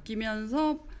제도로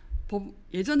바뀌면서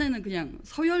예전에는 그냥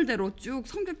서열대로 쭉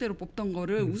성격대로 뽑던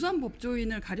거를 우수한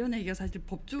법조인을 가려내기가 사실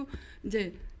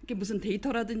이제 이게 무슨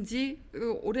데이터라든지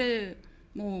올해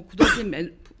뭐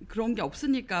굳어진 그런 게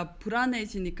없으니까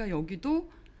불안해지니까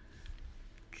여기도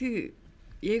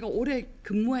얘가 오래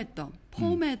근무했던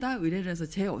펌에다 의뢰를 해서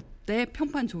쟤 어때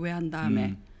평판 조회한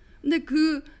다음에 근데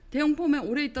그 대형 펌에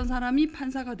오래 있던 사람이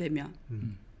판사가 되면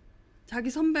자기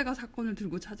선배가 사건을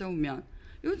들고 찾아오면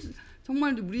이거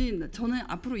정말 저는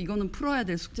앞으로 이거는 풀어야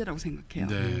될 숙제라고 생각해요.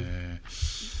 네.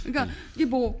 그러니까 이게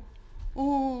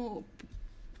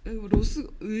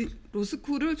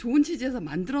로스쿨을 좋은 취지에서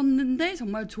만들었는데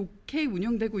정말 좋게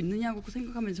운영되고 있느냐고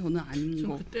생각하면 저는 아닌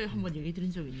거. 그때 한번 얘기 드린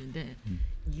적이 있는데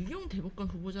이균용 대법관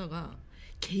후보자가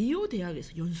개요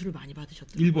대학에서 연수를 많이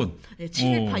받으셨더라고요. 일본. 네,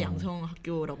 친일파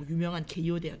양성학교라고 유명한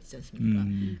개요 대학 있지 않습니까?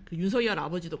 그 윤석열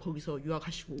아버지도 거기서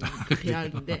유학하시고 그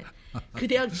대학인데 그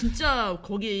대학 진짜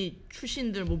거기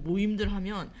출신들 뭐 모임들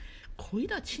하면 거의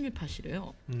다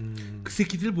친일파시래요. 그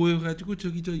새끼들 모여가지고 저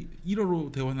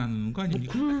 1호로 대화 나누는 거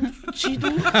아닙니까? 그렇지도.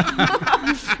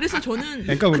 그래서 저는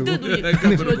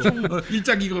그때도 좀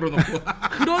일장기 걸어놓고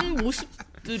그런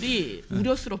모습들이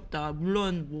우려스럽다.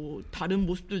 물론 뭐 다른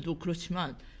모습들도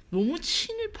그렇지만 너무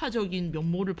친일파적인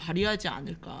면모를 발휘하지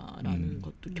않을까라는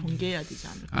것도 경계해야 되지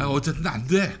않을까. 어쨌든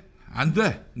안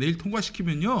돼. 내일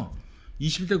통과시키면요.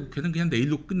 21대 국회는 그냥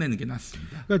내일로 끝내는 게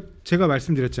낫습니다. 그러니까 제가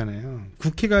말씀드렸잖아요.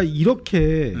 국회가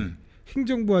이렇게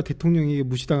행정부와 대통령에게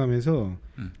무시당하면서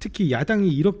특히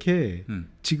야당이 이렇게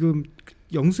지금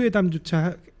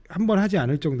영수회담조차 한번 하지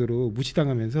않을 정도로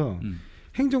무시당하면서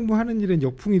행정부 하는 일은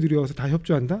역풍이 두려워서 다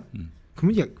협조한다?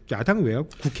 그러면 야당은 왜 하고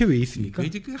국회 왜 있습니까?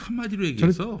 이제 그 한마디로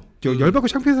얘기해서 열받고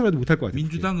창피해서라도 못할 것 같아요.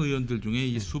 민주당 의원들 중에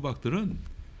이 수박들은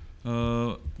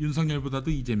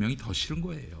윤석열보다도 이재명이 더 싫은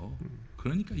거예요.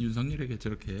 그러니까 윤석열에게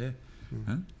저렇게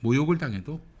모욕을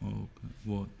당해도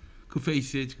그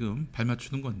페이스에 지금 발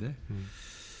맞추는 건데.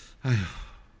 아휴.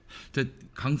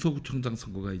 강서구청장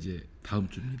선거가 이제 다음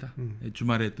주입니다.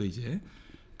 주말에 또 이제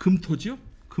금토죠.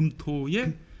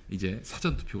 금토에 이제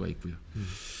사전 투표가 있고요.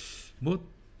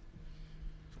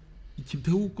 이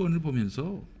김태우 건을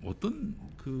보면서 어떤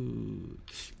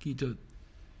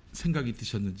생각이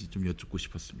드셨는지 좀 여쭙고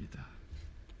싶었습니다.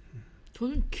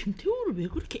 저는 김태우를 왜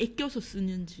그렇게 아껴서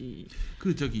쓰는지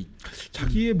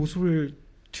자기의 모습을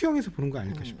투영해서 보는 거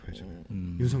아닐까 싶어요.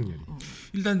 윤석열이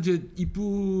일단 이제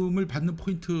이쁨을 받는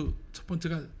포인트 첫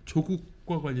번째가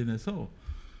조국과 관련해서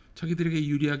자기들에게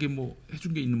유리하게 뭐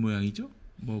해준 게 있는 모양이죠.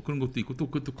 뭐 그런 것도 있고 또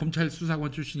그것도 검찰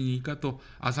수사관 출신이니까 또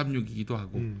아삼육이기도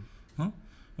하고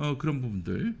그런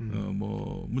부분들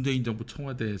뭐 문재인 정부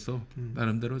청와대에서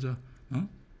나름대로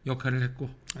역할을 했고.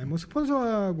 아니 뭐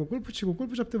스폰서하고 골프 치고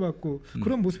골프 접대 받고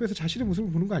그런 모습에서 자신의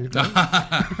모습을 보는 거 아닐까요?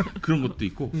 그런 것도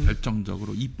있고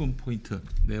결정적으로 이쁨 포인트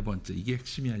네 번째 이게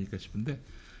핵심이 아닐까 싶은데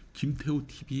김태우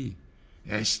TV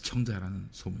애시청자라는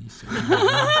소문이 있어요.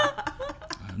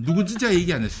 누군지 제가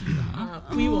얘기 안 했습니다.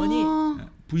 V1이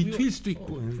V2일 수도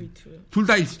있고 V2요. 둘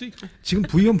다일 수도 있고. 지금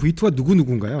V1, V2가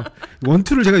누구인가요? 1,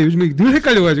 2를 제가 요즘에 늘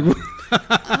헷갈려가지고.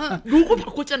 로고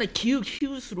바꿨잖아요. 기읍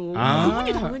히읗으로.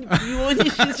 그분이 당연히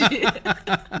V1이시지.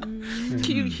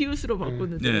 기읍 히읗으로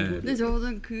바꿨는데. 네. 근데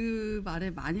저는 그 말에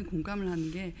많이 공감을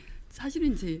하는 게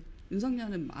사실은 이제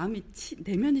윤석열은 마음이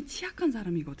내면이 취약한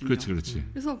사람이거든요. 그렇지.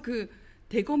 그래서 그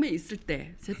대검에 있을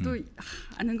때 제 또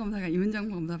아는 검사가 이문정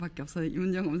검사밖에 없어요.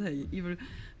 이문정 검사의 입을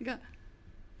그러니까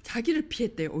자기를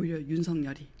피했대요. 오히려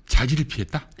윤석열이. 자기를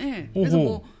피했다? 네. 그래서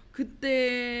뭐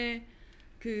그때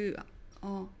그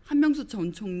한명수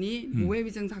전 총리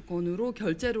모해위증 사건으로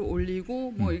결재를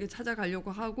올리고 뭐 이렇게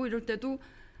찾아가려고 하고 이럴 때도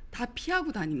다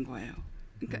피하고 다닌 거예요.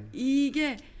 그러니까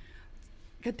이게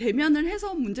그러니까 대면을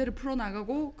해서 문제를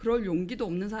풀어나가고 그럴 용기도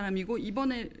없는 사람이고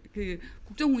이번에 그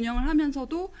국정 운영을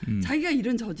하면서도 자기가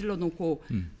일은 저질러 놓고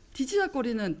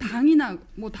뒤치다거리는 당이나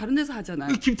뭐 다른 데서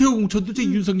하잖아요. 김태우 공천도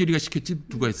윤석열이가 시켰지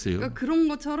누가 했어요. 그러니까 그런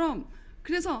것처럼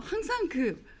그래서 항상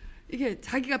이게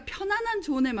자기가 편안한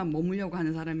존에만 머물려고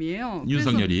하는 사람이에요.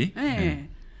 윤석열이. 네.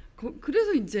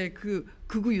 그래서 이제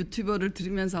극우 유튜버를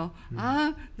들으면서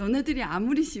너네들이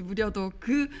아무리 씹으려도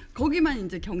거기만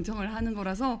이제 경청을 하는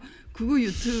거라서 극우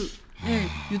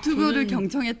유튜버를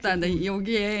경청했다. 네,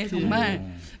 여기에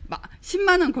정말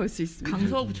 10만 원 걸 수 있습니다.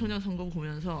 강서구청장 선거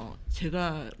보면서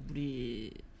제가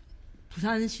우리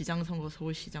부산시장 선거,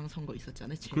 서울시장 선거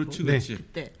있었잖아요. 그렇지.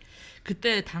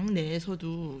 그때 당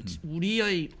내에서도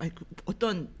우리의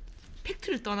어떤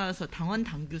팩트를 떠나서 당원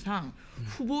당규상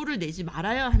후보를 내지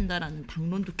말아야 한다라는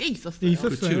당론도 꽤 있었어요. 네,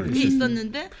 있었어요. 꽤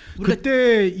있었는데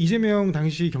그때 이재명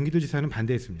당시 경기도지사는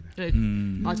반대했습니다. 네,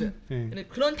 맞아요. 네.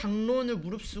 그런 당론을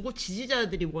무릅쓰고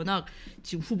지지자들이 워낙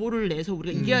지금 후보를 내서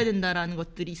우리가 이겨야 된다라는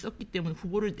것들이 있었기 때문에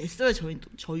후보를 냈어요.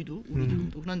 저희도 우리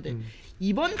당도. 그런데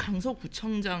이번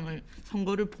강서구청장을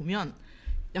선거를 보면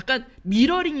약간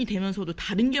미러링이 되면서도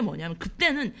다른 게 뭐냐면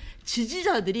그때는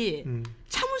지지자들이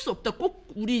참을 수 없다. 꼭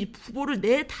우리 후보를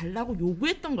내달라고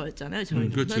요구했던 거였잖아요. 저희는.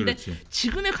 그런데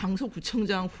지금의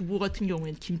강서구청장 후보 같은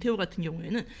경우에는 김태우 같은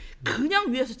경우에는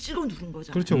그냥 위에서 찍어 누른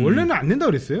거잖아요. 그렇죠. 원래는 안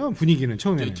된다고 그랬어요. 분위기는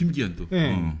처음에는. 김기현도.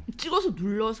 찍어서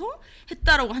눌러서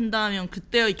했다라고 한다면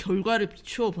그때의 결과를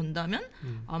비추어 본다면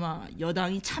아마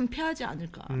여당이 참패하지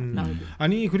않을까라고.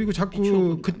 아니 그리고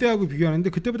자꾸 그때하고 비교하는데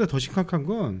그때보다 더 심각한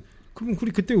건 그럼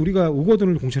그때 우리가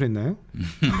오거돈을 공천했나요?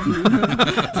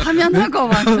 사면하고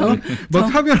막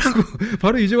사면하고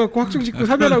바로 잊어갖고 확정 짓고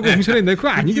사면하고 공천했나요? 그거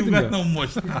아니거든요. 너무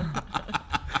멋있다.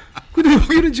 근데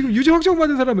여기는 지금 유죄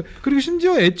확정받은 사람은 그리고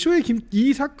심지어 애초에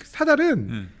이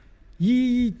사달은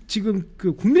이 지금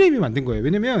그 국민의힘이 만든 거예요.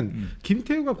 왜냐면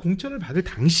김태우가 공천을 받을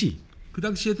당시 그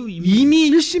당시에도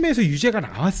이미 1심에서 유죄가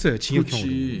나왔어요.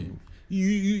 징역형으로.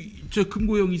 저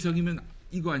금고형 이상이면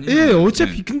이거 아니에요? 예,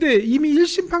 어차피 근데 이미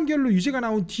 1심 판결로 유죄가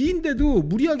나온 뒤인데도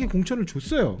무리하게 공천을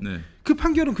줬어요. 그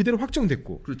판결은 그대로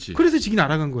확정됐고. 그래서 직이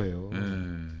날아간 거예요.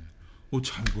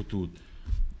 참 그것도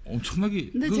엄청나게.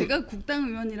 근데 제가 국당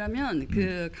의원이라면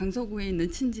그 강서구에 있는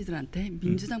친지들한테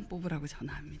민주당 뽑으라고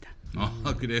전화합니다.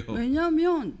 아 그래요?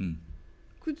 왜냐하면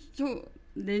저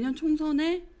내년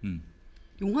총선에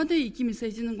용화대의 입김이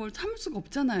세지는 걸 참을 수가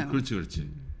없잖아요. 그렇지.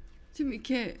 지금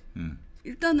이렇게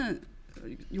일단은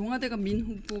용화대가 민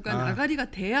후보가 나가리가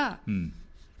돼야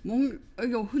뭔가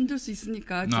흔들 수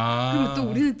있으니까. 그리고 또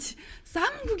우리는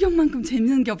싸움 구경만큼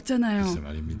재밌는 게 없잖아요. 글쎄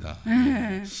말입니다.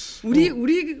 네.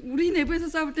 우리 내부에서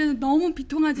싸울 때는 너무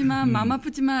비통하지만 마음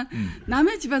아프지만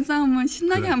남의 집안 싸움은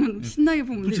신나게 하면 신나게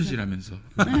보면 되죠. 훌쩍이라면서.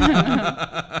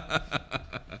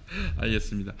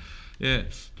 알겠습니다. 예,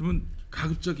 두 분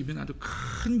가급적이면 아주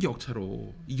큰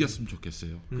격차로 이겼으면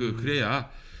좋겠어요.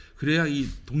 그래야 이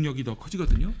동력이 더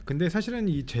커지거든요. 근데 사실은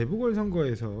이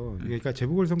재보궐선거에서 그러니까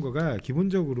재보궐선거가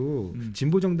기본적으로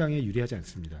진보정당에 유리하지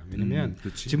않습니다. 왜냐하면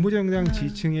진보정당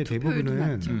지지층의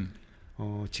대부분은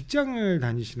직장을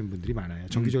다니시는 분들이 많아요.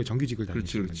 정규직을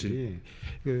다니시는 분들이.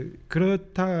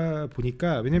 그렇다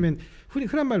보니까 왜냐하면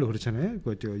흔한 말로 그렇잖아요.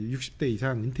 60대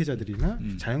이상 은퇴자들이나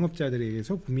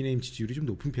자영업자들에게서 국민의힘 지지율이 좀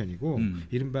높은 편이고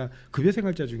이른바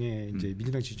급여생활자 중에 이제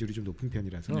민주당 지지율이 좀 높은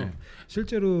편이라서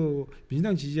실제로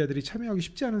민주당 지지자들이 참여하기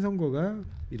쉽지 않은 선거가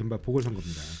이른바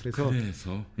보궐선거입니다.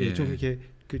 그래서 좀 이렇게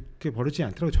벌어지지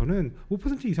않더라도 저는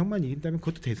 5% 이상만 이긴다면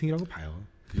그것도 대승이라고 봐요.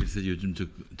 그래서 요즘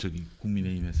저기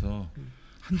국민의힘에서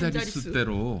한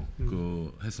자릿수대로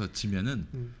해서 지면은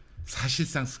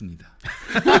사실상 승리다.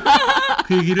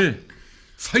 그 얘기를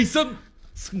서 있어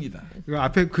승리다.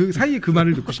 앞에 그 사이에 그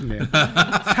말을 듣고 싶네요.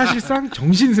 사실상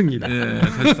정신 승리다. 네,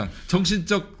 사실상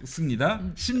정신적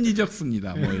승리다, 심리적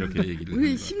승리다. 뭐 이렇게 얘기를.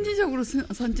 우리 심리적으로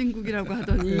선진국이라고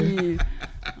하더니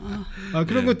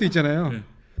그런 것도 있잖아요.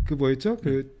 그 뭐였죠?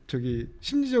 저기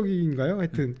심리적인가요?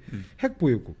 하여튼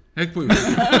핵보유국.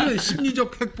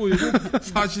 심리적 핵보유국,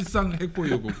 사실상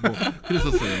핵보유국 뭐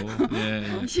그랬었어요.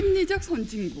 예. 심리적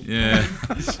선진국. 예.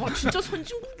 진짜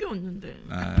선진국이었는데.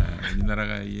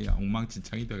 우리나라가 이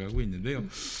엉망진창이 돼가고 있는데요.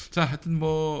 자, 하여튼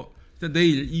뭐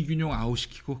내일 이균용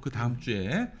아웃시키고 그 다음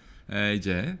주에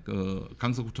이제 그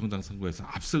강서구청장 선거에서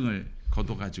압승을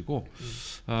거둬가지고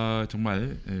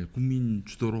정말 국민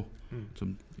주도로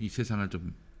좀 이 세상을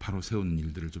좀 바로 세우는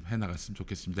일들을 좀 해나갔으면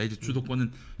좋겠습니다. 이제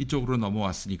주도권은 이쪽으로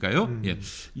넘어왔으니까요. 예.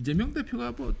 이재명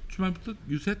대표가 뭐 주말부터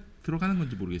유세 들어가는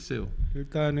건지 모르겠어요.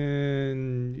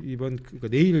 일단은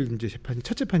내일 이제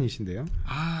첫 재판이신데요.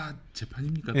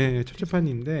 재판입니까? 네, 첫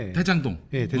재판인데 대장동.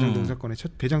 네, 대장동 사건의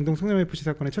대장동 성남 FC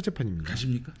사건의 첫 재판입니다.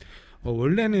 가십니까?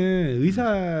 원래는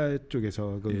의사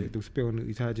쪽에서 녹색병원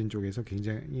의사진 쪽에서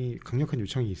굉장히 강력한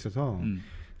요청이 있어서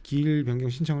기일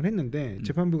변경 신청을 했는데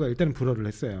재판부가 일단은 불허를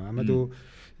했어요. 아마도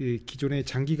기존에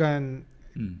장기간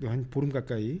한 보름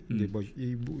가까이 이제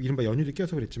이른바 연휴도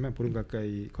껴서 그랬지만 보름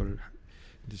가까이 그걸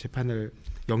이제 재판을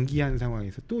연기한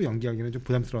상황에서 또 연기하기는 좀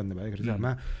부담스러웠나 봐요. 그래서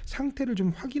아마 상태를 좀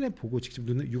확인해 보고 직접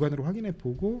육안으로 확인해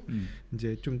보고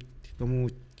이제 좀 너무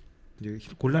이제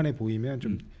곤란해 보이면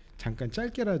좀 잠깐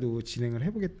짧게라도 진행을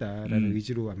해보겠다라는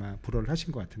의지로 아마 불허를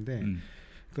하신 것 같은데,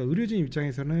 그러니까 의료진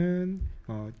입장에서는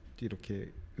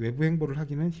이렇게 외부 행보를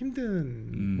하기는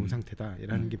힘든 몸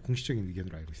상태다라는 게 공식적인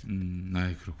의견으로 알고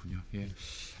있습니다. 그렇군요. 예,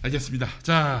 알겠습니다.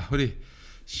 자, 우리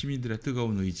시민들의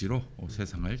뜨거운 의지로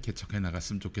세상을 개척해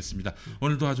나갔으면 좋겠습니다.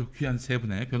 오늘도 아주 귀한 세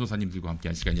분의 변호사님들과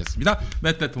함께한 시간이었습니다.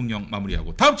 멧돼통령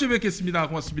마무리하고 다음 주에 뵙겠습니다.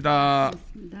 고맙습니다.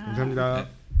 고맙습니다. 감사합니다.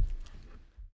 네.